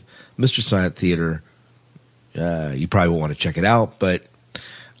familiar with Mystery Science Theater, you probably won't want to check it out, but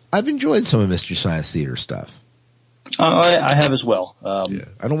I've enjoyed some of Mystery Science Theater stuff. I have as well. I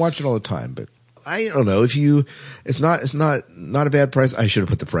don't watch it all the time, but I don't know it's not a bad price. I should have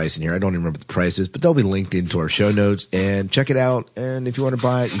put the price in here. I don't even remember what the price is, but they'll be linked into our show notes, and check it out. And if you want to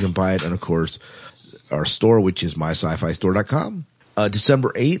buy it, you can buy it. And of course, our store, which is myscifistore.com.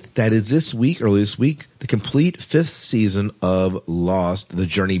 December 8th, that is this week, early this week, the complete 5th season of Lost, The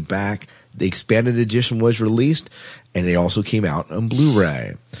Journey Back. The expanded edition was released, and it also came out on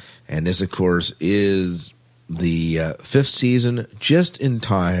Blu-ray. And this, of course, is the 5th season, just in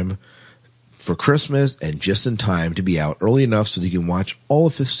time for Christmas and just in time to be out early enough so that you can watch all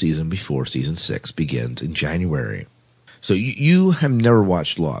of 5th season before season 6 begins in January. So you have never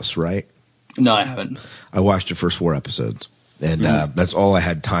watched Lost, right? No, I haven't. I watched the first 4 episodes, and that's all I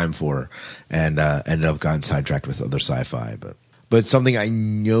had time for, and ended up getting sidetracked with other sci-fi. But something I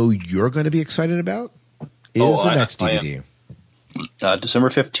know you're going to be excited about is the next DVD. December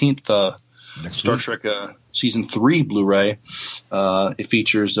 15th, Star Trek Season 3 Blu-ray. It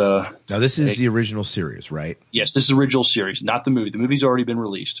features... now, this is the original series, right? Yes, this is original series, not the movie. The movie's already been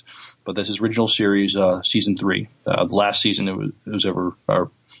released, but this is original series, Season 3. The last season it was ever...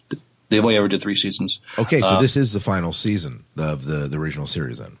 They only ever did 3 seasons. Okay, so this is the final season of the original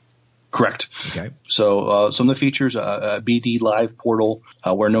series then. Correct. Okay. So some of the features, BD Live Portal,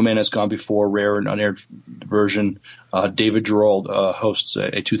 Where No Man Has Gone Before, rare and unaired version. David Gerald hosts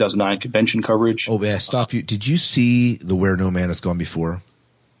a 2009 convention coverage. Oh, may I stop you? Did you see the Where No Man Has Gone Before?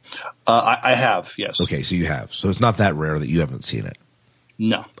 I have, yes. Okay, so you have. So it's not that rare that you haven't seen it.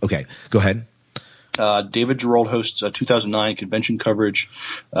 No. Okay, go ahead. David Gerald hosts a 2009 convention coverage.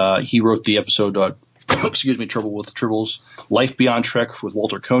 He wrote the episode, Trouble with the Tribbles, Life Beyond Trek with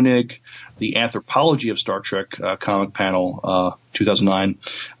Walter Koenig, the Anthropology of Star Trek comic panel, 2009,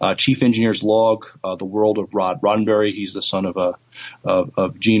 Chief Engineer's Log, The World of Rod Roddenberry. He's the son of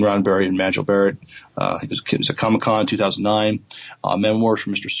Gene Roddenberry and Majel Barrett. He was a Comic-Con 2009, Memoirs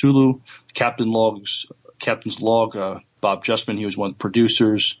from Mr. Sulu, Captain's Log, Bob Justman, he was one of the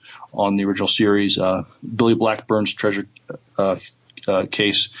producers on the original series. Billy Blackburn's Treasure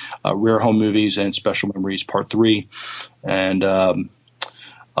Case, Rare Home Movies and Special Memories Part 3. And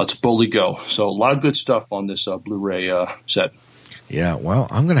it's Boldly Go. So a lot of good stuff on this Blu-ray set. Yeah, well,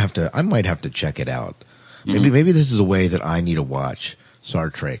 I might have to check it out. Maybe this is a way that I need to watch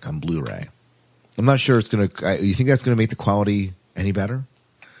Star Trek on Blu-ray. I'm not sure it's going to, you think that's going to make the quality any better?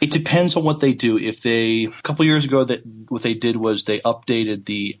 It depends on what they do. A couple years ago, what they did was they updated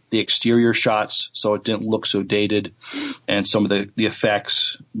the exterior shots so it didn't look so dated, and some of the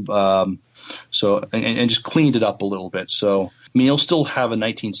effects, and just cleaned it up a little bit. So, I mean, it'll still have a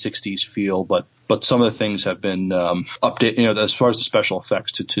 1960s feel, but some of the things have been updated, as far as the special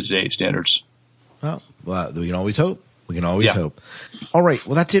effects to today's standards. Well, we can always hope. Hope. All right.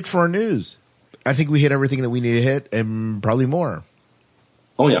 Well, that's it for our news. I think we hit everything that we need to hit, and probably more.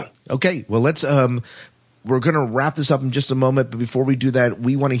 Oh, yeah. Okay. Well, let's, we're going to wrap this up in just a moment. But before we do that,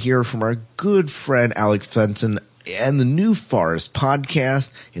 we want to hear from our good friend, Alex Fenton, and the New Forest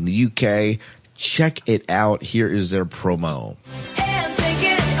podcast in the UK. Check it out. Here is their promo.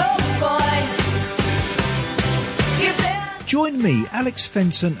 Join me, Alex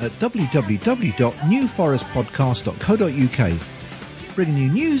Fenton, at www.newforestpodcast.co.uk. Bringing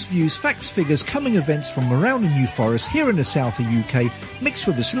you news, views, facts, figures, coming events from around the New Forest here in the south of UK, mixed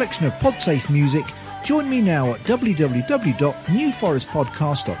with a selection of pod-safe music. Join me now at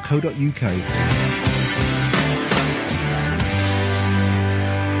www.newforestpodcast.co.uk.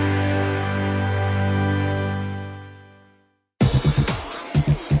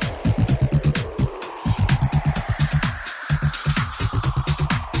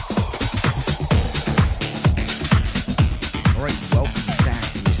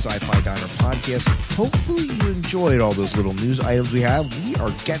 Hopefully you enjoyed all those little news items we have. We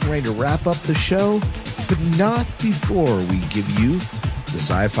are getting ready to wrap up the show, but not before we give you the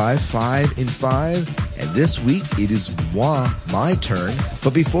Sci-Fi 5 in 5. And this week it is my turn.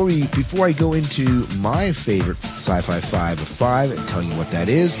 But before I go into my favorite Sci-Fi 5 of 5 and tell you what that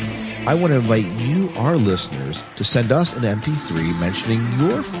is, I want to invite you, our listeners, to send us an MP3 mentioning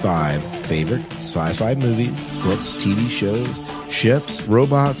your 5 favorite sci-fi movies, books, TV shows, ships,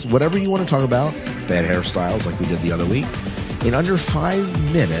 robots, whatever you want to talk about, bad hairstyles like we did the other week. In under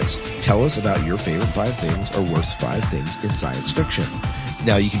 5 minutes, tell us about your favorite 5 things or worst 5 things in science fiction.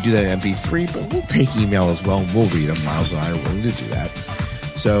 Now, you can do that in MP3, but we'll take email as well, and we'll read them. Miles and I are willing to do that.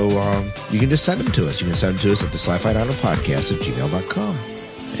 So you can just send them to us. You can send them to us at the Sci-Fi Diner Podcast at gmail.com.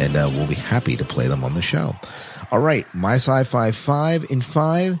 And we'll be happy to play them on the show. All right, my Sci-Fi 5 in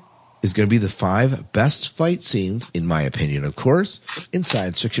 5 is going to be the 5 best fight scenes, in my opinion, of course, in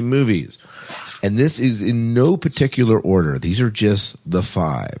science fiction movies. And this is in no particular order. These are just the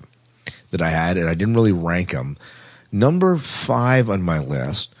 5 that I had, and I didn't really rank them. Number 5 on my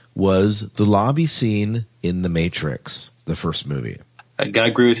list was the lobby scene in The Matrix, the first movie. I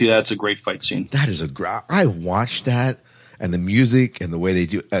gotta agree with you. That's a great fight scene. That is I watched that. and the music and the way they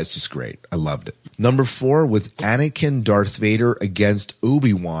do it's just great. I loved it. Number 4 with Anakin Darth Vader against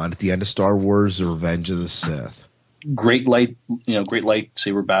Obi-Wan at the end of Star Wars: The Revenge of the Sith. Great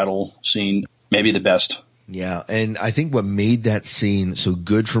lightsaber battle scene, maybe the best. Yeah, and I think what made that scene so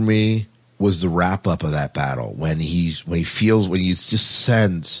good for me was the wrap up of that battle when you just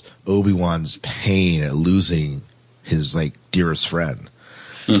sense Obi-Wan's pain at losing his dearest friend.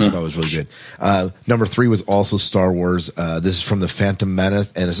 Mm-hmm. I thought it was really good. Number 3 was also Star Wars. This is from The Phantom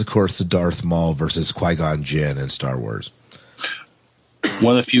Menace, and it's of course the Darth Maul versus Qui-Gon Jinn in Star Wars.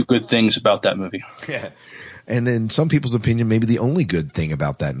 One of the few good things about that movie. Yeah. And in some people's opinion, maybe the only good thing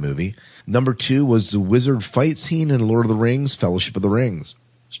about that movie. Number 2 was the wizard fight scene in Lord of the Rings, Fellowship of the Rings.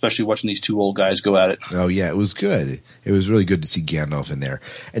 Especially watching these two old guys go at it. Oh, yeah, it was good. It was really good to see Gandalf in there.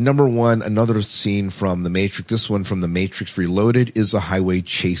 And number 1, another scene from The Matrix. This one from The Matrix Reloaded is a highway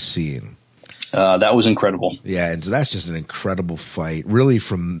chase scene. That was incredible. Yeah, and so that's just an incredible fight. Really,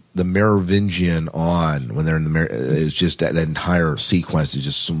 from the Merovingian on, when they're in the it's just that entire sequence is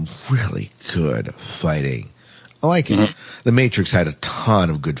just some really good fighting. I like it. Mm-hmm. The Matrix had a ton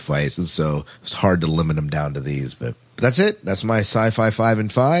of good fights, and so it's hard to limit them down to these. But that's it. That's my Sci-Fi 5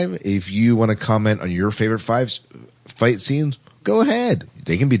 and 5. If you want to comment on your favorite 5 fight scenes, go ahead.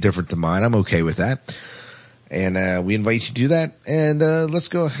 They can be different than mine. I'm okay with that. And we invite you to do that. And let's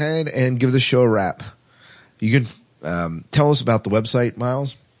go ahead and give the show a wrap. You can tell us about the website,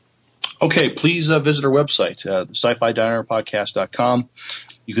 Miles. Okay, please visit our website, sci-fi-diner-podcast.com.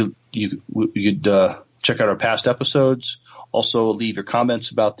 You could check out our past episodes. Also, leave your comments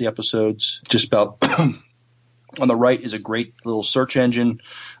about the episodes. Just about on the right is a great little search engine.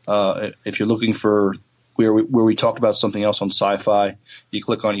 If you're looking for where we talked about something else on Sci-Fi, you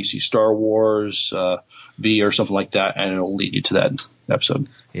click on, you see Star Wars V or something like that, and it'll lead you to that episode.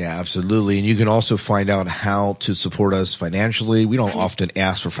 Yeah, absolutely. And you can also find out how to support us financially. We don't often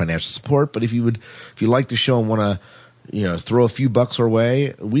ask for financial support, but if you like the show and want to throw a few bucks our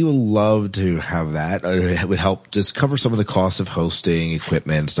way, we would love to have that. It would help just cover some of the costs of hosting,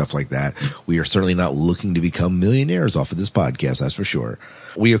 equipment, stuff like that. We are certainly not looking to become millionaires off of this podcast, that's for sure.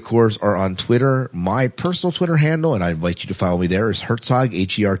 We, of course, are on Twitter. My personal Twitter handle, and I invite you to follow me there, is Herzog,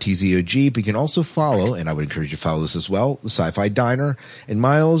 Hertzog. But you can also follow, and I would encourage you to follow this as well, the Sci-Fi Diner. And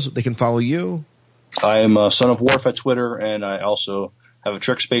Miles, they can follow you. I am Son of Worf at Twitter, and I also have a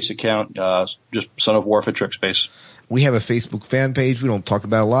TrickSpace account, just Son of Worf at TrickSpace. We have a Facebook fan page. We don't talk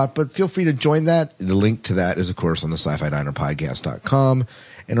about a lot, but feel free to join that. The link to that is, of course, on the sci-fi-diner-podcast.com.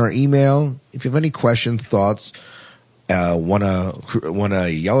 And our email, if you have any questions, thoughts, want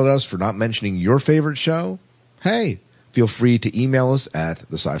to yell at us for not mentioning your favorite show, hey, feel free to email us at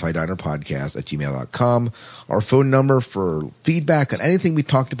the sci-fi-diner-podcast@gmail.com. Our phone number for feedback on anything we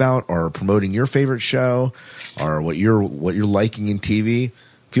talked about or promoting your favorite show or what you're liking in TV,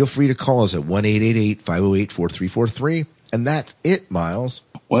 feel free to call us at 1-888-508-4343. And that's it, Miles.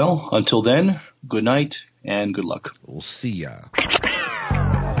 Well, until then, good night and good luck. We'll see ya.